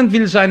vorbei. Niemand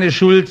will seine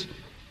Schuld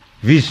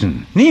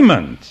wissen.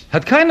 Niemand.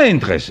 Hat keiner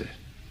Interesse.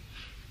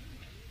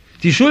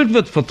 Die Schuld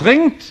wird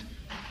verdrängt,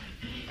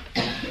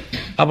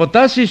 aber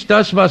das ist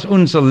das, was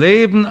unser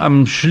Leben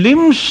am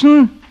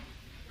schlimmsten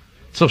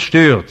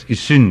zerstört,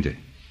 ist Sünde.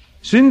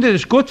 Sünde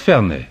ist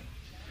Gottferne.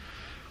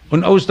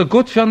 Und aus der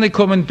Gottferne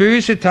kommen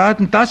böse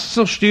Taten, das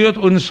zerstört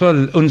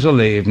unser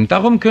Leben.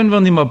 Darum können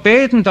wir nicht mehr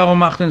beten, darum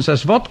macht uns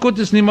das Wort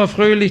Gottes nicht mehr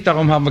fröhlich,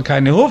 darum haben wir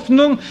keine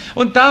Hoffnung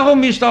und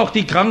darum ist auch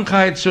die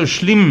Krankheit so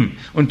schlimm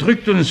und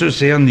drückt uns so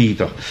sehr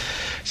nieder.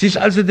 Es ist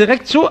also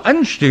direkt so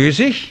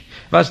anstößig,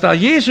 was da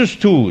Jesus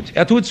tut.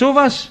 Er tut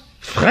sowas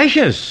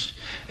Freches.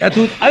 Er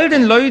tut all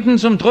den Leuten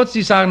zum Trotz,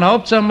 die sagen,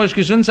 Hauptsache man ist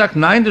gesund, sagt,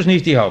 nein, das ist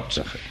nicht die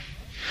Hauptsache.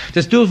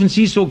 Das dürfen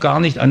Sie so gar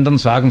nicht anderen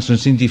sagen,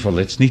 sonst sind die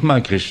verletzt, nicht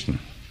mal Christen.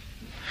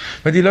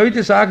 Weil die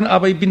Leute sagen,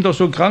 aber ich bin doch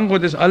so krank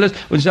und das alles,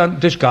 und sie sagen,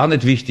 das ist gar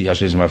nicht wichtig. Ja,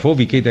 stellen Sie mal vor,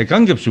 wie geht der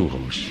Krankenbesuch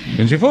aus?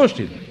 Können Sie sich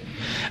vorstellen.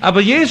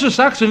 Aber Jesus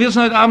sagt, und wir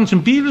sind heute Abend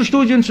zum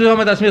Bibelstudium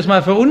zusammen, dass wir es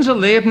mal für unser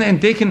Leben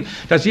entdecken,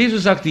 dass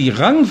Jesus sagt, die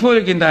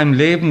Rangfolge in deinem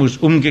Leben muss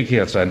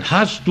umgekehrt sein.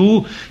 Hast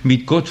du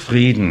mit Gott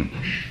Frieden?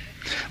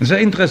 Und sehr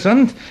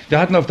interessant, wir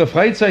hatten auf der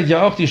Freizeit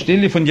ja auch die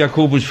Stelle von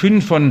Jakobus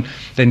 5 von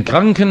den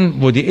Kranken,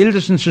 wo die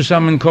Ältesten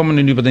zusammenkommen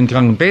und über den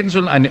Kranken beten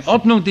sollen. Eine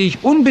Ordnung, die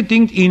ich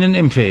unbedingt Ihnen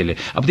empfehle.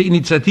 Aber die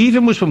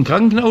Initiative muss vom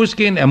Kranken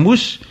ausgehen. Er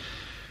muss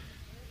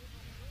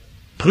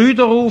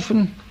Brüder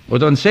rufen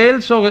oder einen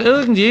Seelsorger,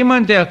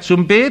 irgendjemand, der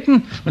zum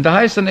Beten, und da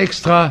heißt dann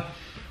extra,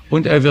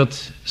 und er wird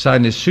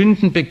seine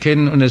Sünden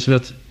bekennen und es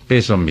wird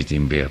besser mit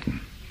ihm werden.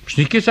 Es ist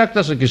nicht gesagt,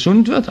 dass er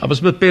gesund wird, aber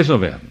es wird besser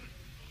werden.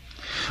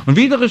 Und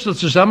wieder ist der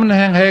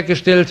Zusammenhang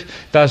hergestellt,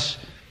 dass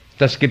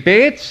das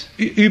Gebet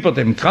über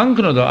dem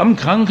Kranken oder am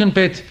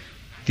Krankenbett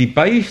die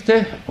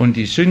Beichte und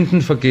die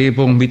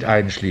Sündenvergebung mit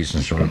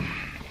einschließen soll.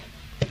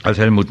 Als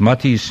Helmut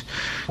Matthis,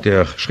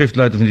 der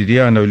Schriftleiter von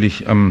IDEA,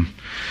 neulich am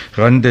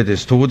Rande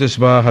des Todes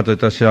war, hat er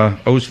das ja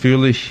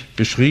ausführlich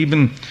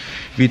beschrieben,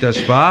 wie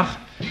das war.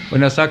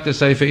 Und er sagt, es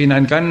sei für ihn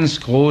ein ganz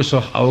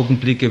großer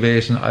Augenblick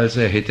gewesen, als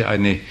er hätte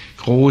eine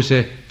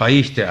große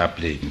Beichte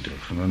ablegen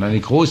dürfen. Und eine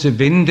große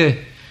Wende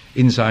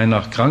in seiner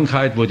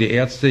Krankheit, wo die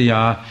Ärzte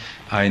ja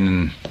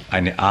eine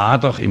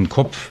Ader im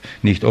Kopf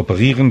nicht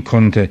operieren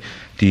konnte,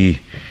 die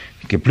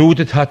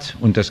geblutet hat.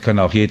 Und das kann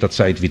auch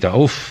jederzeit wieder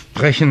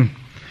aufbrechen.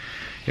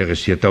 Er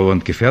ist hier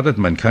dauernd gefährdet,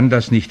 man kann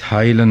das nicht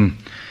heilen.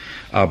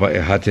 Aber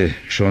er hatte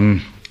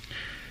schon...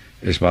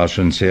 Es war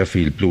schon sehr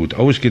viel Blut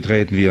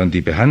ausgetreten, wie er in die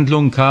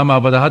Behandlung kam,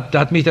 aber da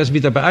hat mich das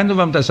wieder beeindruckt,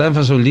 wenn man das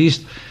einfach so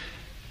liest.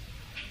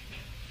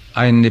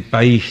 Eine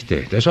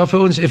Beichte, das ist auch für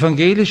uns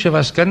Evangelische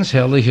was ganz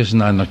Herrliches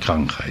in einer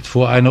Krankheit.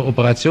 Vor einer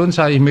Operation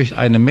sage ich, möchte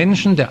einem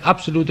Menschen, der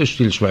absolutes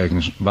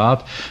Stillschweigen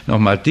wahrt,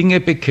 nochmal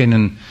Dinge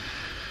bekennen.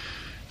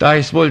 Da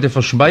ich es wollte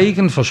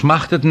verschweigen,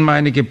 verschmachteten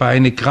meine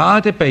Gebeine.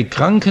 Gerade bei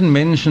kranken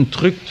Menschen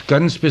drückt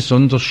ganz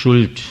besonders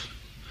Schuld.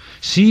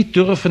 Sie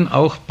dürfen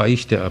auch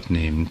Beichte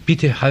abnehmen.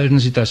 Bitte halten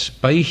Sie das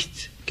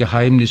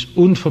Beichtgeheimnis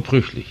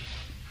unverbrüchlich.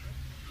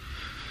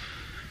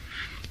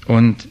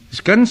 Und es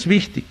ist ganz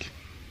wichtig,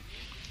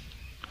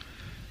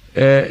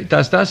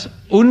 dass das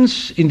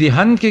uns in die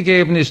Hand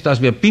gegeben ist,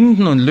 dass wir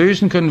binden und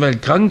lösen können, weil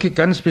Kranke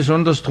ganz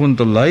besonders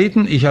darunter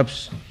leiden. Ich habe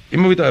es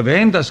immer wieder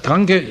erwähnt, dass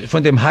Kranke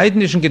von dem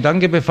heidnischen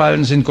Gedanke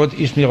befallen sind, Gott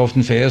ist mir auf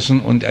den Fersen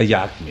und er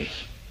jagt mich.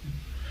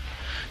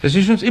 Das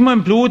ist uns immer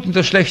im Blut und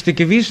das schlechte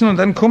Gewissen und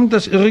dann kommt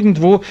das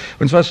irgendwo.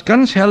 Und es was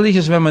ganz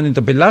Herrliches, wenn man in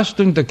der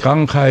Belastung der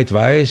Krankheit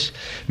weiß,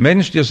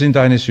 Mensch, dir sind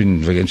deine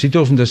Sünden vergeben. Sie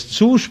dürfen das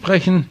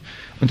zusprechen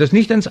und das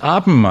nicht ans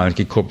Abendmahl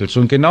gekoppelt,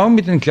 sondern genau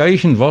mit den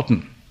gleichen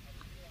Worten.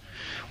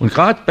 Und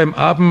gerade beim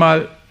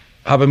Abendmahl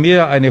haben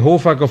wir eine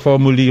Hofacker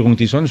Formulierung,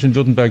 die sonst in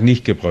Württemberg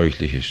nicht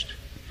gebräuchlich ist.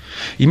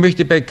 Ich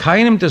möchte bei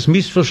keinem das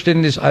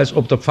Missverständnis, als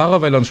ob der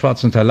Pfarrer, weil er einen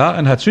schwarzen Talar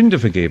anhat, Sünde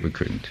vergeben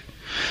könnte.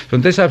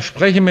 Und deshalb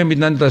sprechen wir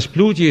miteinander, das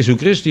Blut Jesu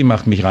Christi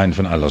macht mich rein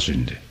von aller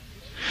Sünde.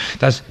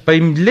 Dass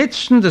beim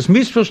Letzten das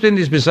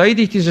Missverständnis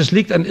beseitigt ist, es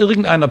liegt an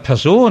irgendeiner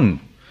Person,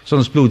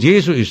 sondern das Blut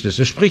Jesu ist es.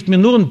 Es spricht mir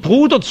nur ein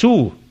Bruder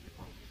zu.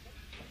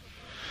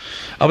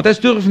 Aber das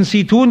dürfen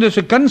Sie tun, das ist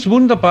eine ganz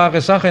wunderbare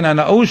Sache in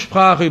einer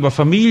Aussprache über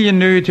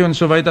Familiennöte und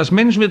so weiter, dass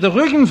Menschen wieder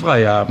Rücken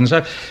frei haben und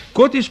sagen,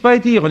 Gott ist bei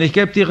dir und ich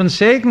gebe dir ein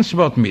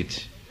Segenswort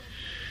mit.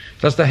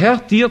 Dass der Herr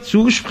dir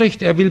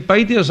zuspricht, er will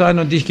bei dir sein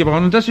und dich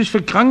gebrauchen. Und das ist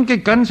für Kranke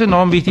ganz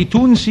enorm wichtig.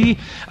 Tun Sie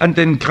an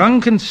den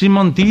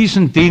Krankenzimmern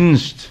diesen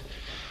Dienst.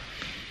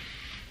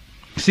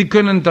 Sie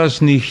können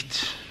das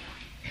nicht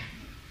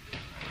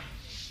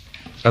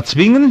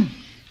erzwingen.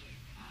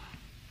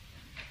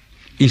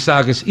 Ich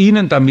sage es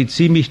Ihnen, damit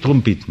Sie mich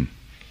darum bitten.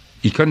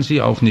 Ich kann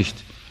Sie auch nicht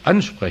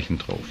ansprechen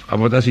drauf.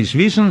 Aber dass Sie es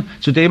wissen,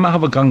 zudem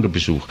machen wir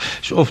Krankenbesuch.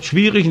 Es ist oft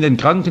schwierig in den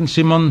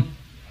Krankenzimmern,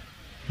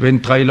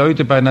 wenn 3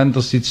 Leute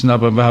beieinander sitzen,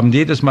 aber wir haben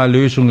jedes Mal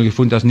Lösungen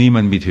gefunden, dass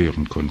niemand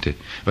mithören konnte.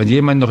 Wenn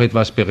jemand noch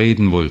etwas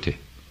bereden wollte,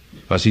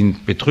 was ihn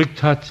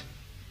bedrückt hat.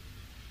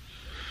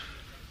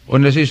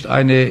 Und es ist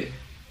eine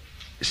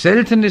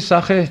seltene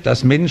Sache,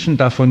 dass Menschen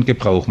davon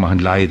Gebrauch machen,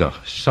 leider.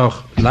 Es ist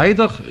auch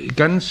leider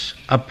ganz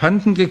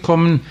abhanden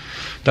gekommen,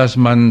 dass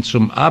man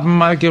zum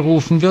Abendmahl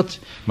gerufen wird.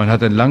 Man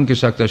hat dann lang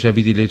gesagt, das ist ja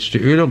wie die letzte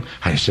Ölung.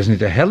 Ist das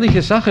nicht eine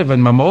herrliche Sache, wenn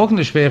man morgen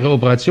eine schwere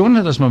Operation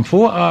hat, dass man am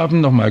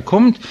Vorabend nochmal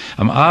kommt,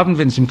 am Abend,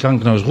 wenn es im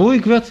Krankenhaus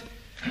ruhig wird,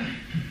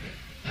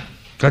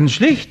 ganz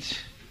schlicht,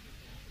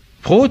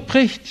 Brot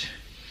bricht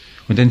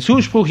und den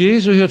Zuspruch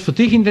Jesu hört, für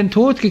dich in den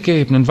Tod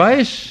gegeben und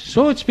weiß,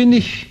 so, jetzt bin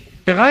ich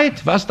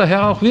bereit, was der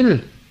Herr auch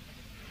will.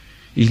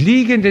 Ich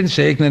liege in den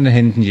segnenden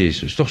Händen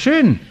Jesus. Doch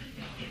schön.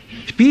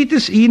 Ich biete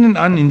es Ihnen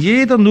an, in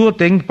jeder nur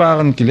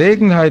denkbaren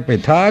Gelegenheit, bei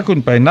Tag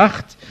und bei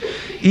Nacht,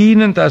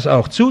 Ihnen das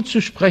auch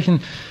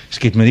zuzusprechen. Es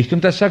geht mir nicht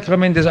um das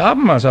Sakrament des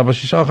Abendmahls, aber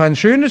es ist auch ein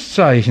schönes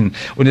Zeichen.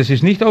 Und es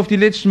ist nicht auf die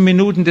letzten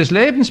Minuten des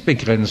Lebens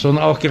begrenzt,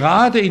 sondern auch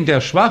gerade in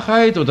der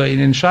Schwachheit oder in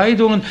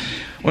Entscheidungen.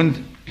 Und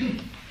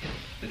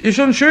es ist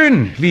schon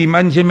schön, wie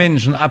manche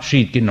Menschen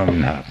Abschied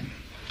genommen haben.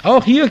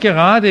 Auch hier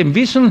gerade im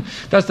Wissen,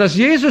 dass das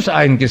Jesus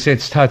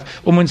eingesetzt hat,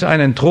 um uns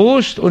einen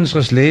Trost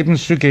unseres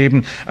Lebens zu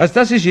geben. Also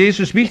das ist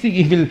Jesus wichtig.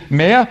 Ich will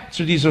mehr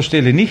zu dieser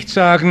Stelle nicht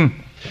sagen,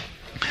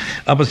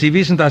 aber Sie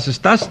wissen, dass es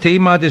das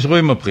Thema des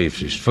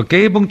Römerbriefs ist.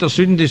 Vergebung der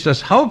Sünde ist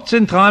das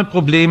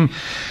Hauptzentralproblem.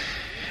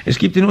 Es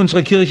gibt in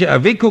unserer Kirche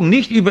Erweckung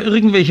nicht über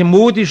irgendwelche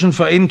modischen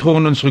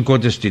Veränderungen unserer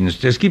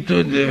Gottesdienste. Es gibt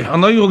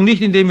Erneuerung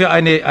nicht, indem wir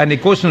eine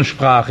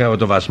Gossensprache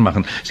oder was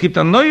machen. Es gibt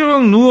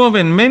Erneuerung nur,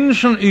 wenn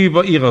Menschen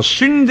über ihre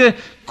Sünde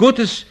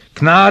Gottes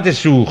Gnade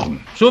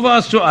suchen. So war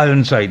es zu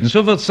allen Zeiten.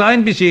 So wird es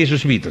sein, bis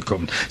Jesus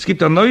wiederkommt. Es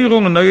gibt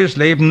Erneuerung und neues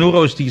Leben nur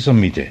aus dieser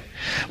Mitte.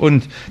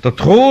 Und der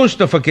Trost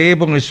der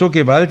Vergebung ist so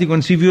gewaltig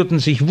und Sie würden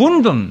sich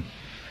wundern,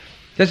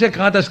 dass ja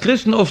gerade als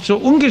Christen oft so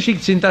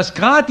ungeschickt sind, dass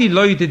gerade die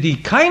Leute,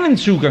 die keinen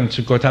Zugang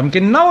zu Gott haben,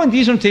 genau in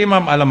diesem Thema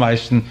am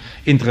allermeisten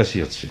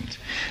interessiert sind.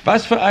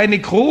 Was für eine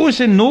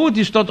große Not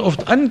ist dort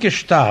oft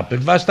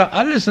angestapelt, was da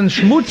alles an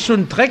Schmutz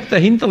und Dreck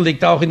dahinter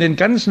liegt, auch in den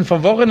ganzen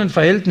verworrenen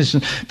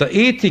Verhältnissen der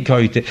Ethik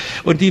heute.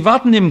 Und die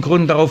warten im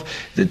Grunde darauf,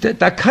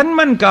 da kann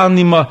man gar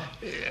nicht mehr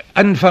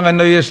anfangen ein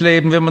neues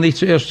Leben, wenn man nicht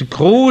zuerst eine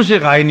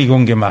große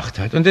Reinigung gemacht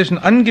hat. Und das ist ein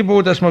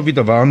Angebot, das wir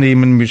wieder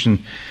wahrnehmen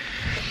müssen.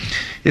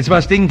 Jetzt,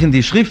 was denken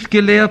die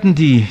Schriftgelehrten,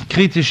 die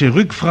kritische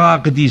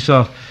Rückfrage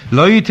dieser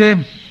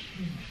Leute?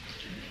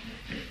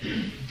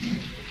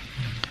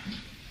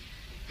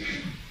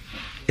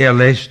 Er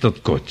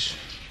lästert Gott.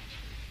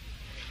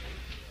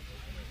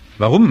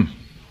 Warum?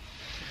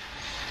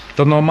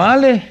 Der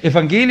normale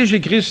evangelische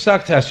Christ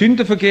sagt, ja,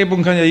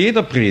 Sündenvergebung kann ja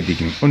jeder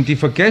predigen. Und die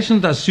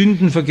vergessen, dass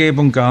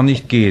Sündenvergebung gar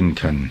nicht gehen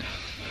kann.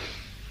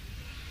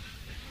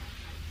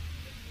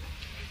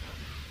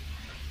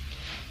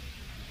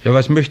 Ja,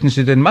 was möchten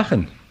Sie denn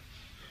machen?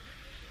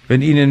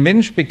 Wenn Ihnen ein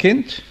Mensch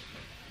bekennt,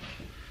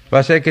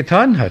 was er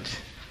getan hat,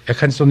 er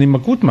kann es doch nicht mehr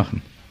gut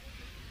machen.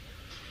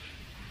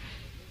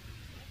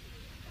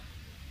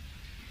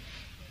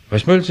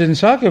 Was wollen Sie denn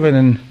sagen, wenn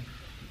ein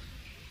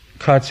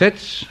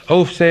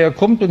KZ-Aufseher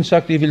kommt und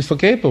sagt, ich will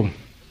Vergebung?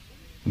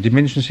 Und die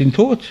Menschen sind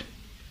tot.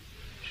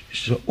 Das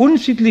ist der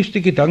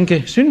unsittlichste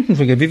Gedanke,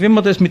 Sündenvergebung, wie wenn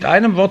man das mit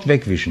einem Wort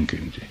wegwischen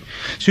könnte.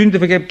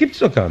 Sündenvergebung gibt es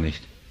doch gar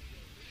nicht.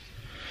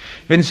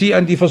 Wenn Sie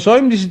an die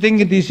Versäumnisse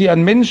denken, die Sie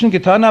an Menschen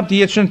getan haben, die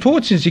jetzt schon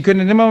tot sind, Sie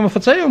können nicht mal um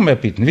Verzeihung mehr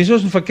bitten. Wieso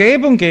es eine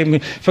Vergebung geben?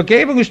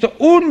 Vergebung ist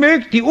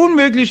die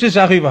unmöglichste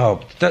Sache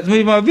überhaupt. Da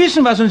müssen wir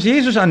wissen, was uns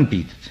Jesus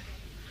anbietet.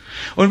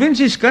 Und wenn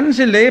Sie das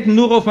ganze Leben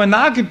nur auf mein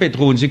Nagelbett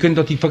ruhen, Sie können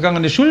doch die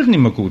vergangenen Schulden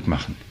immer gut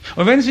machen.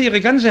 Und wenn Sie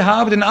Ihre ganze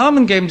Habe den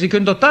Armen geben, Sie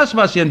können doch das,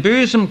 was Sie an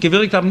Bösem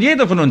gewirkt haben,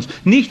 jeder von uns,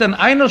 nicht an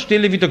einer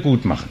Stelle wieder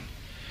gut machen.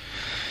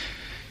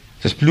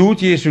 Das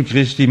Blut Jesu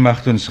Christi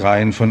macht uns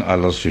rein von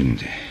aller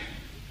Sünde.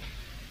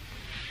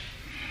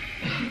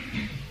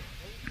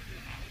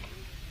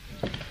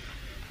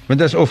 Wenn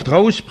das oft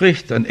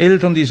rausbricht an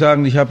Eltern, die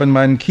sagen, ich habe an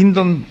meinen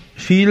Kindern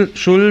viel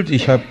Schuld,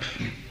 ich habe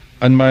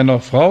an meiner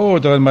Frau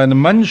oder an meinem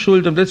Mann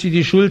Schuld und plötzlich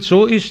die Schuld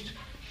so ist.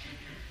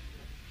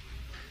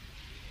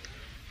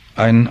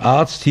 Ein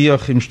Arzt hier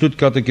im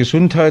Stuttgarter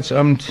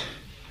Gesundheitsamt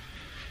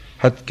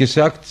hat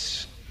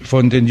gesagt,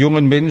 von den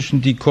jungen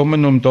Menschen, die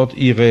kommen, um dort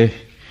ihre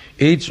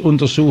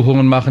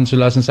AIDS-Untersuchungen machen zu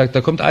lassen, sagt,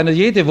 da kommt einer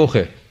jede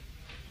Woche.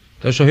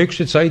 Das ist die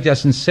höchste Zeit,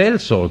 dass ein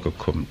Seelsorger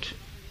kommt.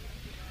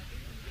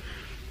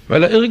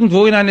 Weil er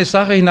irgendwo in eine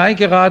Sache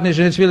hineingeraten ist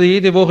und jetzt will er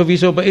jede Woche,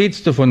 wieso ob er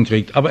AIDS davon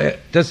kriegt. Aber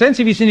das sehen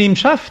Sie, wie es in ihm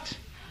schafft.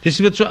 Das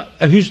wird so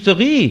eine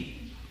Hysterie.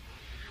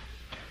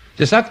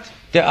 Der sagt,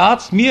 der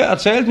Arzt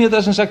erzählt mir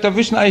das und sagt, da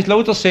müssen eigentlich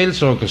lauter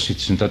Seelsorger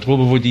sitzen, da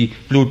drüber, wo die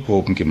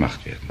Blutproben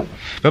gemacht werden.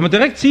 Weil man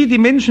direkt sieht, die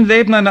Menschen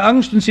leben eine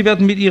Angst und sie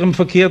werden mit ihrem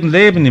verkehrten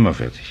Leben nicht mehr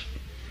fertig.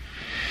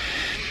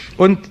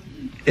 Und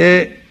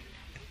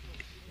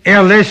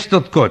er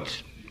lästert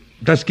Gott.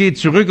 Das geht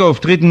zurück auf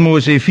 3.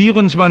 Mose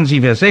 24,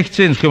 Vers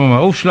 16, das können wir mal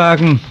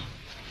aufschlagen.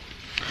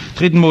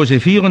 3. Mose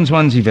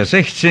 24, Vers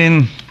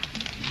 16.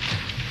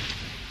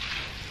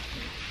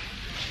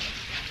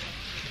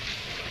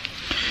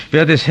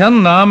 Wer des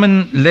Herrn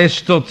Namen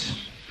lästert,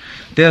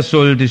 der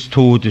soll des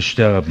Todes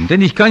sterben.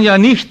 Denn ich kann ja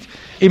nicht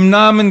im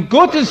Namen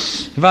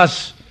Gottes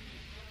was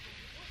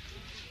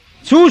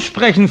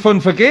zusprechen von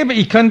Vergeben.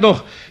 Ich kann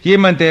doch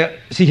jemand, der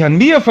sich an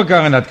mir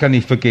vergangen hat, kann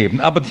ich vergeben.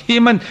 Aber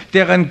jemand,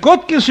 der an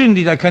Gott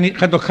gesündigt hat,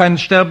 kann doch kein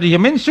sterblicher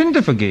Mensch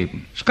Sünde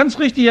vergeben. Das ist ganz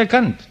richtig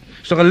erkannt.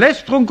 Das ist doch eine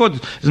Lästerung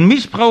Gottes. Das ist ein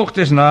Missbrauch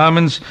des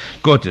Namens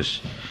Gottes.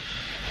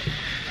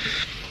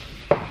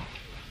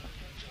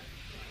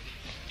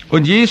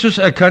 Und Jesus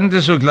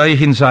erkannte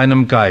sogleich in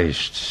seinem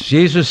Geist.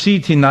 Jesus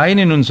sieht hinein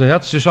in unser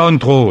Herz. Das ist auch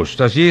ein Trost,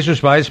 dass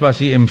Jesus weiß, was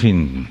sie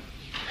empfinden.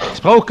 Es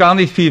braucht gar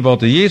nicht viel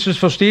Worte. Jesus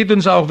versteht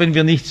uns auch, wenn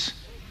wir nichts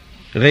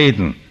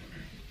reden.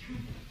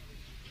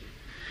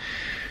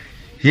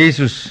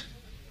 Jesus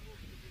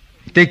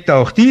deckt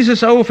auch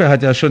dieses auf. Er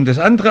hat ja schon das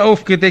andere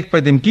aufgedeckt bei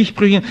dem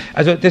Gichtbrüchigen.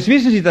 Also das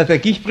wissen Sie, dass der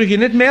Gichtbrüchige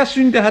nicht mehr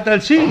Sünde hat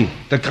als Sie.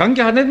 Der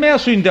Kranke hat nicht mehr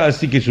Sünde als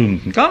die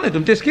Gesunden. Gar nicht,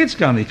 um das geht's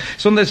gar nicht.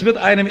 Sondern es wird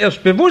einem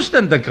erst bewusst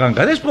an der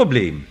Krankheit. Das ist das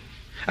Problem.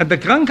 An der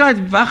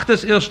Krankheit wacht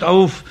es erst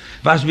auf,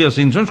 was wir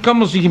sind. Sonst kann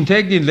man sich im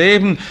täglichen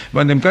Leben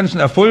bei dem ganzen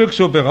Erfolg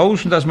so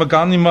berauschen, dass man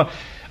gar nicht mehr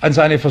an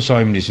seine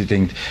Versäumnisse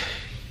denkt.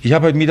 Ich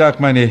habe heute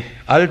Mittag meine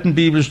alten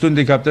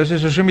Bibelstunde gehabt. Das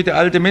ist ja schon mit der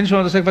alten Menschen,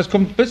 der sagt, was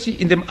kommt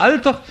plötzlich in dem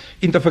Alter,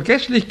 in der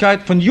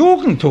Vergesslichkeit von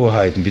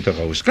Jugendtorheiten wieder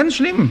raus. Ganz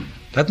schlimm.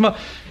 Da hat man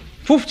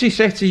 50,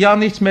 60 Jahre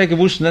nichts mehr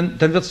gewusst und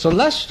dann wird es zur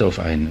Last auf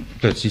einen,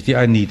 plötzlich, die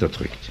einen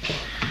niederdrückt.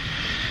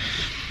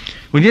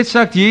 Und jetzt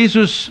sagt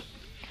Jesus,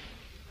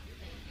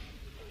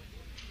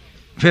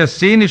 Vers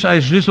 10 ist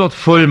ein Schlüsselwort,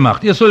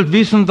 Vollmacht. Ihr sollt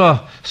wissen,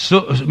 der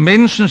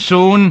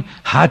Menschensohn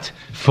hat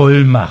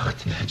Vollmacht.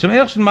 Zum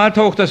ersten Mal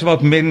taucht das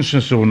Wort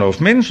Menschensohn auf.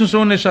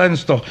 Menschensohn ist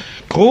eines der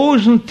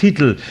großen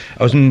Titel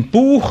aus dem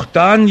Buch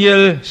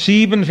Daniel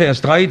 7,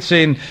 Vers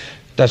 13.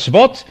 Das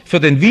Wort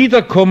für den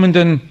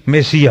wiederkommenden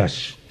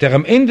Messias, der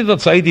am Ende der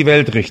Zeit die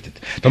Welt richtet.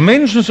 Der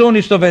Menschensohn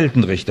ist der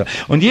Weltenrichter.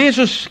 Und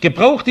Jesus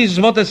gebraucht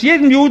dieses Wort, das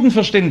jedem Juden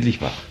verständlich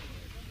war.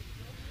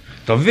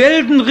 Der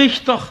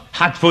Weltenrichter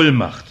hat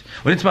Vollmacht.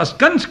 Und jetzt war es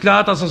ganz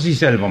klar, dass er sich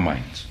selber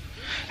meint.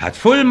 Er hat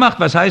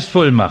Vollmacht. Was heißt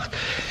Vollmacht?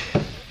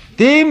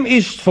 Dem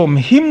ist vom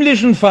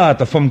himmlischen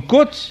Vater, vom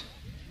Gott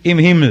im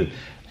Himmel,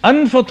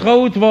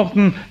 anvertraut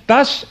worden,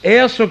 dass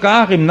er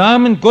sogar im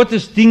Namen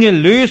Gottes Dinge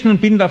lösen und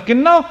binden darf.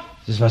 Genau,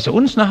 das ist, was er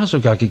uns nachher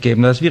sogar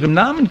gegeben hat, dass wir im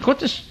Namen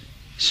Gottes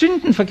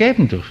Sünden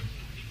vergeben dürfen.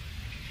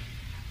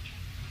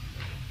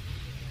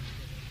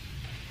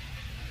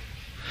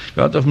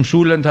 Wir hatten auf dem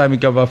Schullandheim,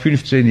 ich war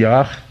 15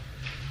 Jahre,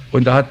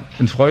 und da hat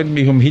ein Freund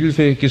mich um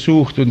Hilfe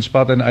gesucht und es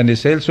war dann eine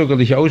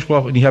seelsorgerliche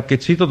Aussprache und ich habe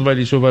gezittert, weil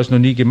ich sowas noch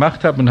nie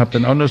gemacht habe und habe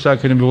dann auch noch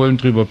gesagt können, wir wollen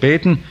drüber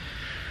beten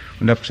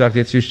und habe gesagt,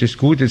 jetzt ist es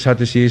gut, jetzt hat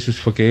es Jesus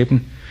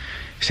vergeben.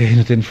 Ich sehe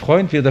nur den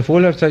Freund, wie er da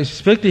vorläuft, sagt, es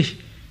ist wirklich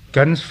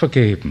ganz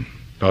vergeben.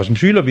 Aus dem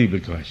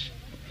Schülerbibelkreis.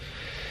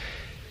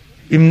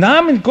 Im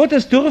Namen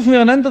Gottes dürfen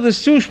wir einander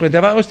das zusprechen.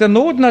 Der war aus der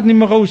Not und hat nicht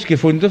mehr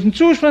rausgefunden. Dürfen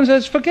zusprechen, sei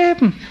es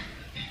vergeben.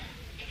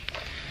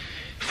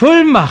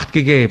 Vollmacht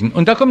gegeben.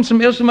 Und da kommt zum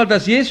ersten Mal,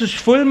 dass Jesus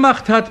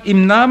Vollmacht hat,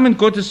 im Namen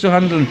Gottes zu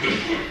handeln.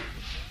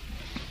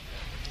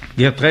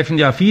 Wir treffen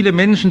ja viele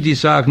Menschen, die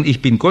sagen,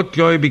 ich bin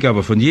gottgläubig,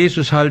 aber von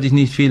Jesus halte ich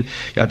nicht viel.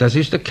 Ja, das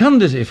ist der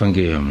Kern des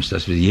Evangeliums,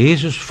 dass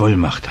Jesus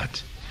Vollmacht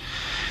hat.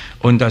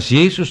 Und dass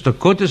Jesus der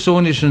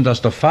Gottessohn ist und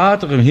dass der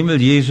Vater im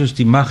Himmel Jesus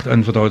die Macht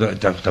anvertraut.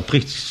 Da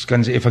bricht das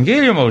ganze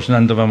Evangelium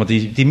auseinander, wenn wir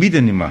die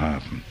Mitte nicht mehr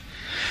haben.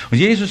 Und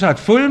Jesus hat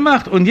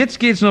Vollmacht und jetzt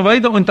geht es noch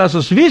weiter und dass ihr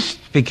es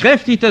wisst,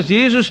 bekräftigt das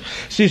Jesus,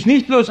 es ist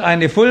nicht bloß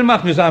eine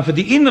Vollmacht, wir sagen für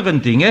die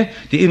inneren Dinge,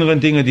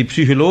 die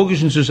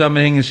psychologischen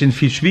Zusammenhänge sind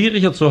viel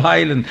schwieriger zu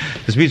heilen,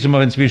 das wissen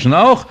wir inzwischen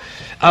auch,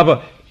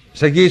 aber,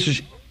 sagt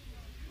Jesus,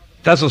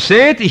 dass ihr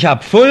seht, ich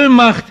habe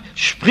Vollmacht,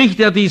 spricht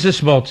er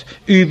dieses Wort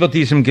über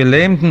diesem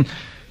Gelähmten,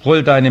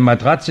 roll deine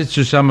Matratze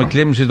zusammen,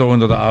 klemm sie da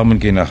unter den Arm und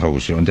geh nach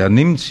Hause. Und er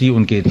nimmt sie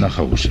und geht nach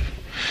Hause.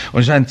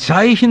 Und es ist ein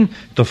Zeichen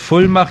der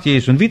Vollmacht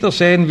Jesu. Und wieder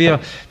sehen wir,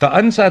 der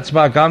Ansatz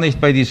war gar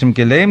nicht bei diesem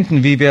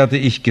Gelähmten, wie werde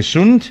ich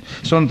gesund,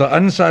 sondern der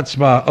Ansatz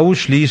war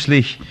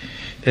ausschließlich,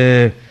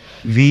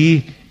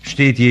 wie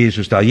steht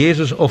Jesus da.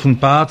 Jesus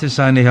offenbarte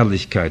seine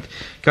Herrlichkeit.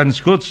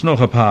 Ganz kurz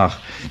noch ein paar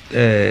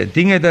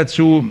Dinge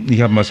dazu.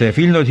 Ich habe mal sehr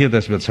viel notiert,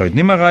 das wird es heute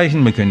nicht mehr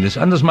reichen. Wir können das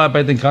anders mal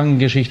bei der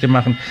Krankengeschichte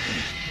machen.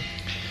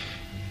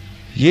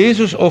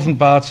 Jesus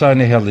offenbart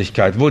seine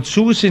Herrlichkeit.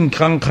 Wozu sind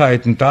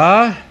Krankheiten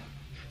da?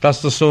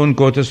 Dass der Sohn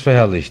Gottes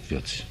verherrlicht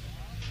wird.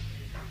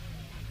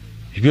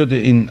 Ich würde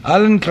in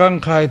allen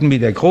Krankheiten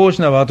mit der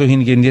großen Erwartung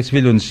hingehen, jetzt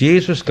will uns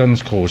Jesus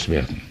ganz groß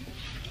werden.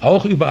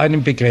 Auch über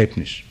einem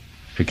Begräbnis.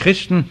 Für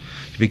Christen,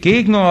 die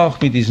Begegnung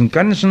auch mit diesen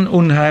ganzen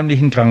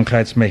unheimlichen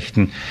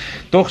Krankheitsmächten,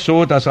 doch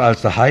so, dass er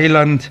als der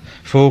Heiland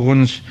vor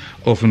uns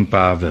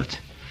offenbar wird.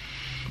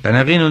 Dann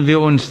erinnern wir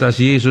uns, dass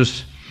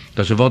Jesus,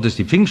 das Wort, das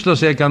die Pfingstler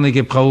sehr gerne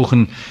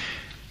gebrauchen,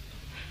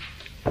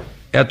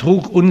 er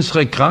trug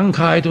unsere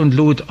Krankheit und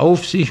lud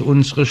auf sich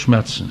unsere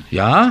Schmerzen.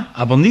 Ja,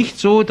 aber nicht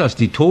so, dass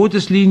die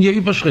Todeslinie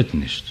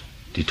überschritten ist.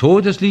 Die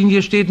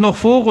Todeslinie steht noch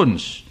vor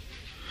uns.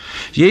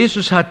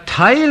 Jesus hat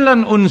Teil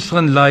an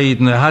unseren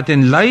Leiden. Er hat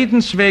den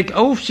Leidensweg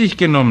auf sich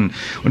genommen.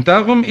 Und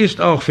darum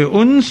ist auch für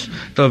uns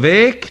der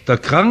Weg der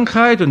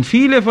Krankheit, und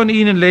viele von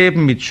ihnen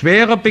leben mit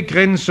schwerer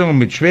Begrenzung,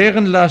 mit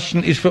schweren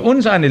Lasten, ist für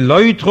uns eine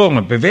Läuterung,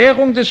 eine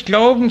Bewährung des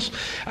Glaubens,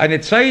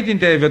 eine Zeit, in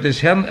der wir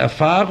des Herrn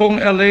Erfahrung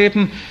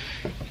erleben,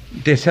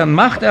 des Herrn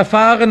Macht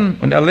erfahren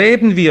und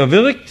erleben, wie er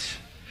wirkt.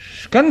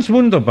 Ganz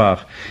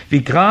wunderbar,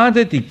 wie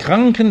gerade die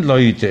kranken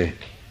Leute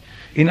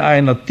in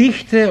einer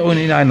Dichte und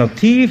in einer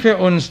Tiefe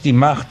uns die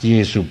Macht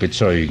Jesu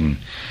bezeugen.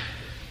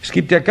 Es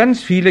gibt ja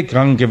ganz viele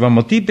Kranke, wenn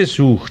man die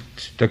besucht,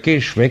 da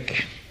gehst du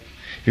weg,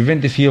 wie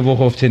wenn du 4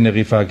 Wochen auf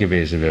Teneriffa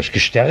gewesen wärst,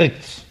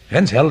 gestärkt,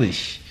 ganz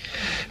herrlich,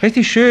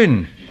 richtig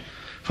schön.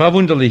 Frau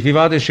Wunderlich, wie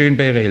war das schön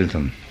bei Ihren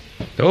Eltern?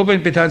 Da oben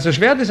in Bethanien, so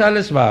schwer das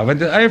alles war, wenn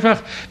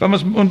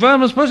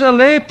man es bloß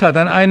erlebt hat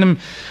an einem,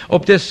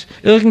 ob das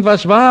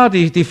irgendwas war,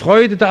 die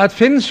Freude der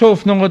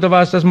Adventshoffnung oder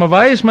was, dass man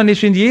weiß, man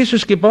ist in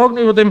Jesus geborgen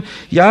über dem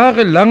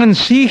jahrelangen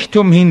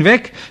Siechtum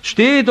hinweg,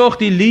 stehe doch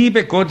die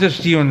Liebe Gottes,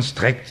 die uns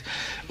trägt.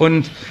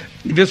 Und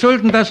wir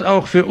sollten das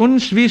auch für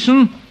uns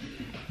wissen.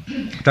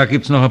 Da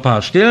gibt es noch ein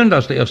paar Stellen, da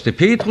ist der 1.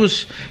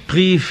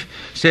 Petrusbrief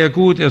sehr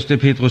gut, 1.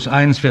 Petrus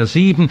 1, Vers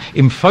 7.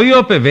 Im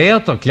Feuer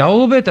bewährter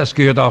Glaube, das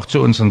gehört auch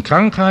zu unseren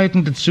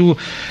Krankheiten dazu.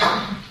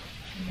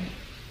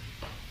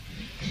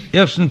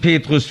 1.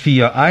 Petrus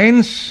 4,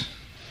 1.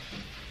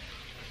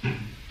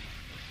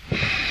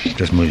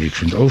 Das muss ich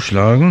schon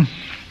aufschlagen.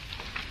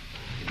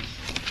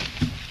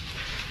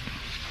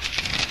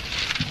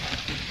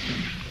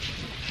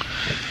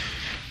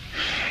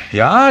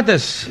 Ja,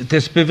 das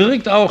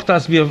bewirkt auch,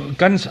 dass wir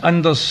ganz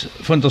anders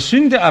von der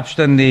Sünde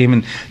Abstand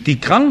nehmen. Die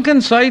kranken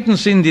Zeiten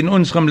sind in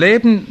unserem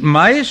Leben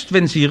meist,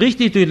 wenn sie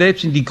richtig durchlebt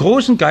sind, die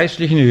großen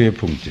geistlichen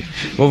Höhepunkte,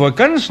 wo wir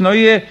ganz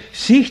neue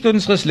Sicht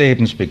unseres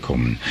Lebens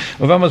bekommen.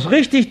 Und wenn wir es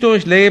richtig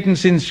durchleben,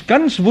 sind es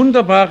ganz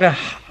wunderbare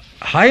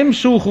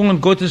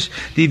Heimsuchungen Gottes,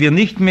 die wir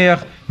nicht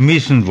mehr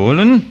missen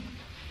wollen.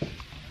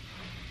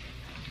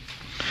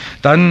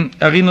 Dann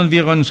erinnern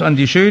wir uns an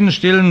die schönen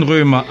Stellen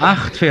Römer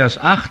 8, Vers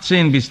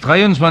 18 bis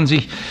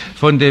 23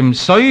 von dem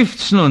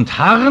Seufzen und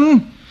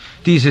Harren,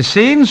 diese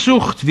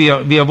Sehnsucht.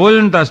 Wir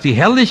wollen, dass die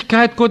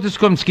Herrlichkeit Gottes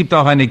kommt. Es gibt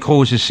auch eine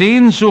große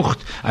Sehnsucht,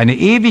 eine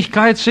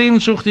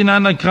Ewigkeitssehnsucht in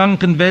einer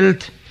kranken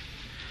Welt.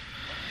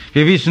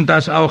 Wir wissen,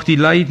 dass auch die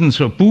Leiden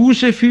zur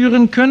Buße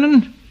führen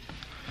können.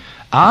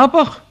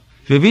 Aber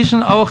wir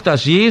wissen auch,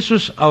 dass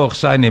Jesus auch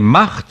seine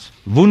Macht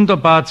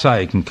wunderbar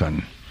zeigen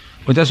kann.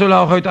 Und das soll er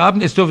auch heute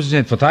Abend, es dürfen Sie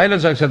nicht verteilen,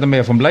 sagt, es hat er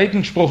mehr vom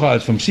Leiden gesprochen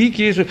als vom Sieg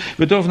Jesu.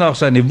 Wir dürfen auch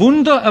seine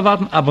Wunder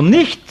erwarten, aber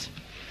nicht,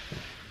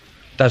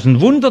 dass ein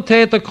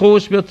Wundertäter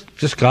groß wird,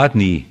 das gerade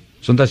nie,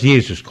 sondern dass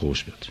Jesus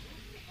groß wird.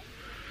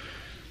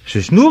 Es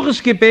ist nur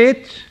das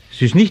Gebet,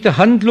 es ist nicht die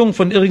Handlung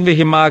von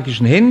irgendwelchen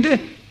magischen Händen.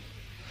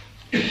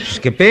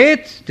 Das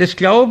Gebet des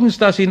Glaubens,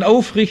 das ihn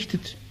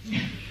aufrichtet.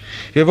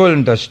 Wir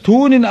wollen das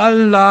tun in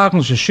allen Lagen,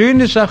 das ist eine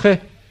schöne Sache.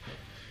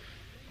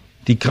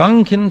 Die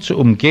Kranken zu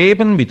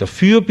umgeben mit der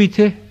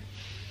Fürbitte.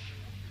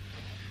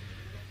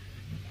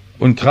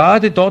 Und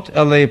gerade dort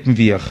erleben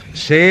wir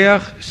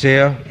sehr,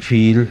 sehr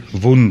viel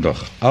Wunder,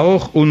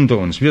 auch unter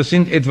uns. Wir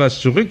sind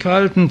etwas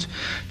zurückhaltend,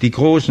 die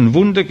großen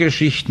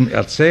Wundergeschichten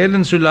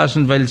erzählen zu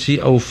lassen, weil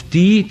sie auf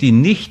die, die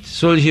nicht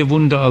solche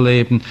Wunder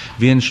erleben,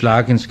 wie ein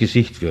Schlag ins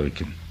Gesicht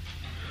wirken.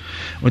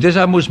 Und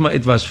deshalb muss man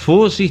etwas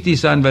vorsichtig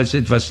sein, weil es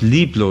etwas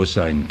lieblos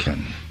sein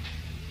kann.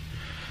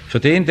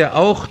 Für den, der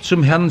auch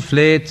zum Herrn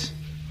fleht,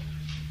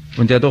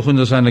 und der doch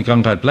unter seiner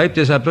Krankheit bleibt.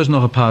 Deshalb bloß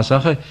noch ein paar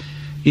Sachen.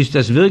 Ist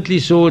das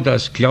wirklich so,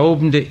 dass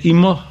Glaubende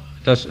immer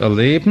das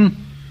erleben?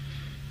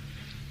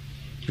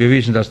 Wir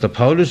wissen, dass der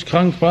Paulus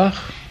krank war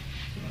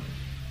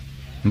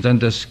und dann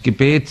das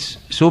Gebet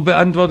so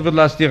beantwortet wird,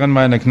 lasst dir an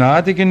meiner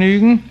Gnade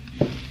genügen.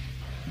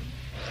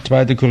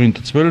 2.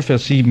 Korinther 12,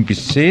 Vers 7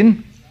 bis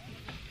 10.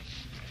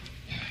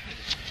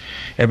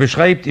 Er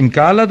beschreibt im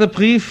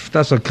Galaterbrief,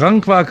 dass er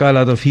krank war,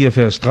 Galater 4,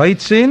 Vers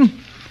 13.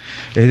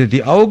 Er hätte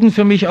die Augen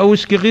für mich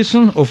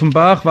ausgerissen.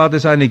 Offenbar war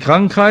das eine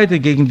Krankheit,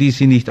 gegen die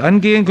sie nicht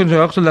angehen können.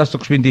 So, lass doch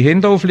geschwind die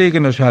Hände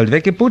auflegen, das ist halt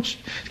weggeputzt.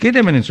 Das geht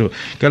immer nicht so.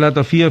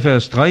 Galater 4,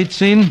 Vers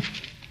 13.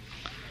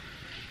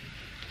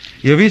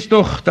 Ihr wisst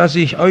doch, dass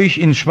ich euch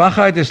in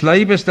Schwachheit des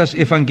Leibes das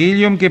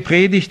Evangelium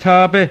gepredigt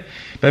habe.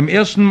 Beim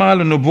ersten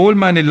Mal, und obwohl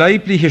meine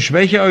leibliche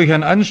Schwäche euch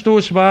ein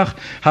Anstoß war,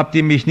 habt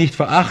ihr mich nicht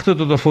verachtet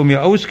oder vor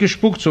mir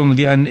ausgespuckt, sondern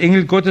wie einen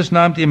Engel Gottes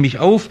nahmt ihr mich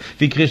auf,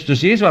 wie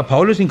Christus Jesus. War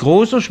Paulus in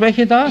großer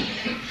Schwäche da?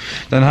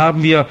 Dann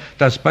haben wir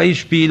das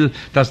Beispiel,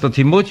 dass der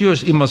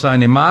Timotheus immer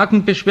seine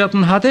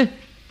Magenbeschwerden hatte.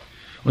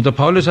 Und der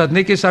Paulus hat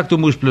nicht gesagt, du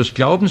musst bloß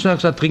glauben, sondern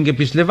hat gesagt, trinke ein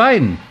bisschen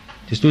Wein.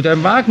 Das tut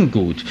deinem Magen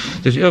gut.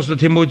 Das ist 1.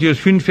 Timotheus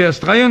 5, Vers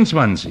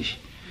 23.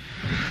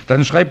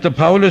 Dann schreibt der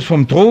Paulus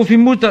vom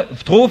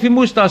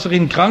Trophimus, dass er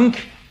ihn krank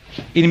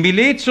in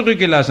Milet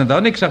zurückgelassen hat. Er hat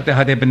auch nicht gesagt, er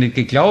hat eben nicht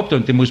geglaubt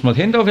und dem muss man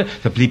die Hände auflegen.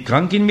 Er blieb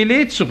krank in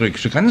Milet zurück.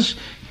 So ganz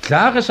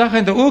klare Sache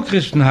in der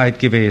Urchristenheit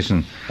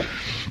gewesen.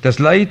 Das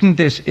Leiden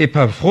des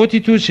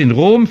Epaphroditus in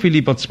Rom,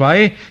 Philipper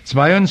 2,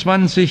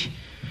 22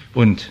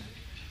 und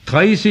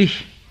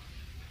 30.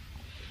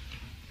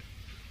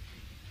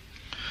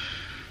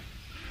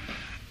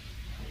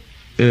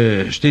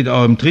 Steht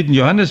auch im 3.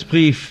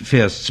 Johannesbrief,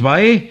 Vers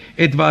 2,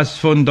 etwas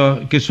von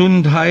der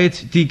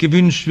Gesundheit, die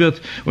gewünscht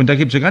wird. Und da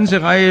gibt es eine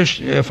ganze Reihe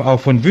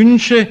auch von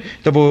Wünsche,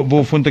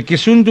 wo von der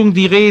Gesundung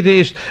die Rede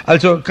ist.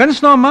 Also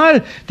ganz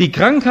normal, die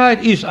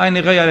Krankheit ist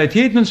eine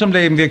Realität in unserem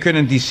Leben. Wir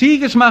können die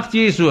Siegesmacht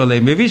Jesu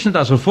erleben. Wir wissen,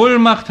 dass er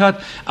Vollmacht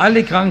hat,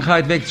 alle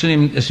Krankheit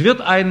wegzunehmen. Es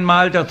wird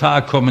einmal der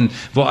Tag kommen,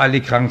 wo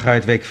alle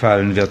Krankheit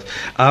wegfallen wird.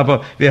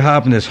 Aber wir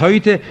haben es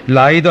heute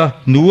leider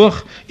nur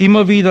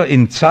immer wieder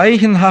in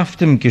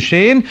zeichenhaftem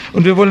Geschehen.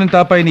 Und wir wollen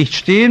dabei nicht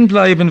stehen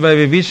bleiben, weil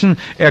wir wissen,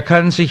 er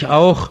kann sich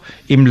auch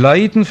im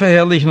Leiden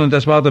verherrlichen. Und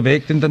das war der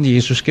Weg, den dann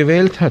Jesus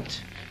gewählt hat.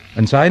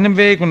 An seinem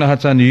Weg. Und er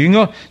hat seine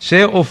Jünger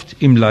sehr oft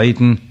im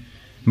Leiden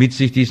mit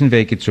sich diesen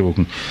Weg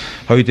gezogen.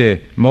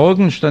 Heute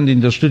Morgen stand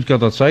in der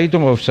Stuttgarter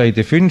Zeitung auf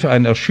Seite 5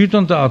 ein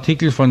erschütternder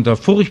Artikel von der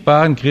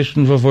furchtbaren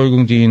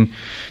Christenverfolgung, die in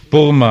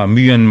Burma,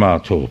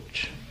 Myanmar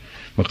tobt.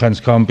 Man kann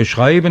es kaum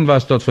beschreiben,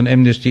 was dort von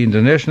Amnesty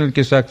International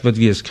gesagt wird,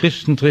 wie es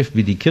Christen trifft,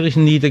 wie die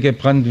Kirchen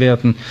niedergebrannt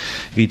werden,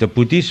 wie der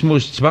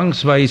Buddhismus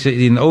zwangsweise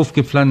ihnen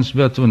aufgepflanzt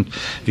wird und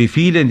wie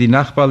viele in die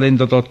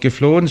Nachbarländer dort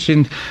geflohen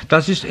sind.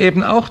 Das ist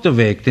eben auch der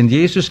Weg, den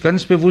Jesus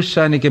ganz bewusst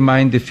seine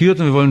Gemeinde führt,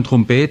 und wir wollen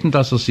darum beten,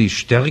 dass er sie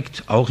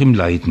stärkt, auch im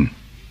Leiden.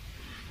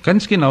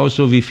 Ganz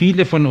genauso wie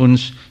viele von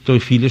uns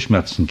durch viele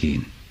Schmerzen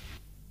gehen.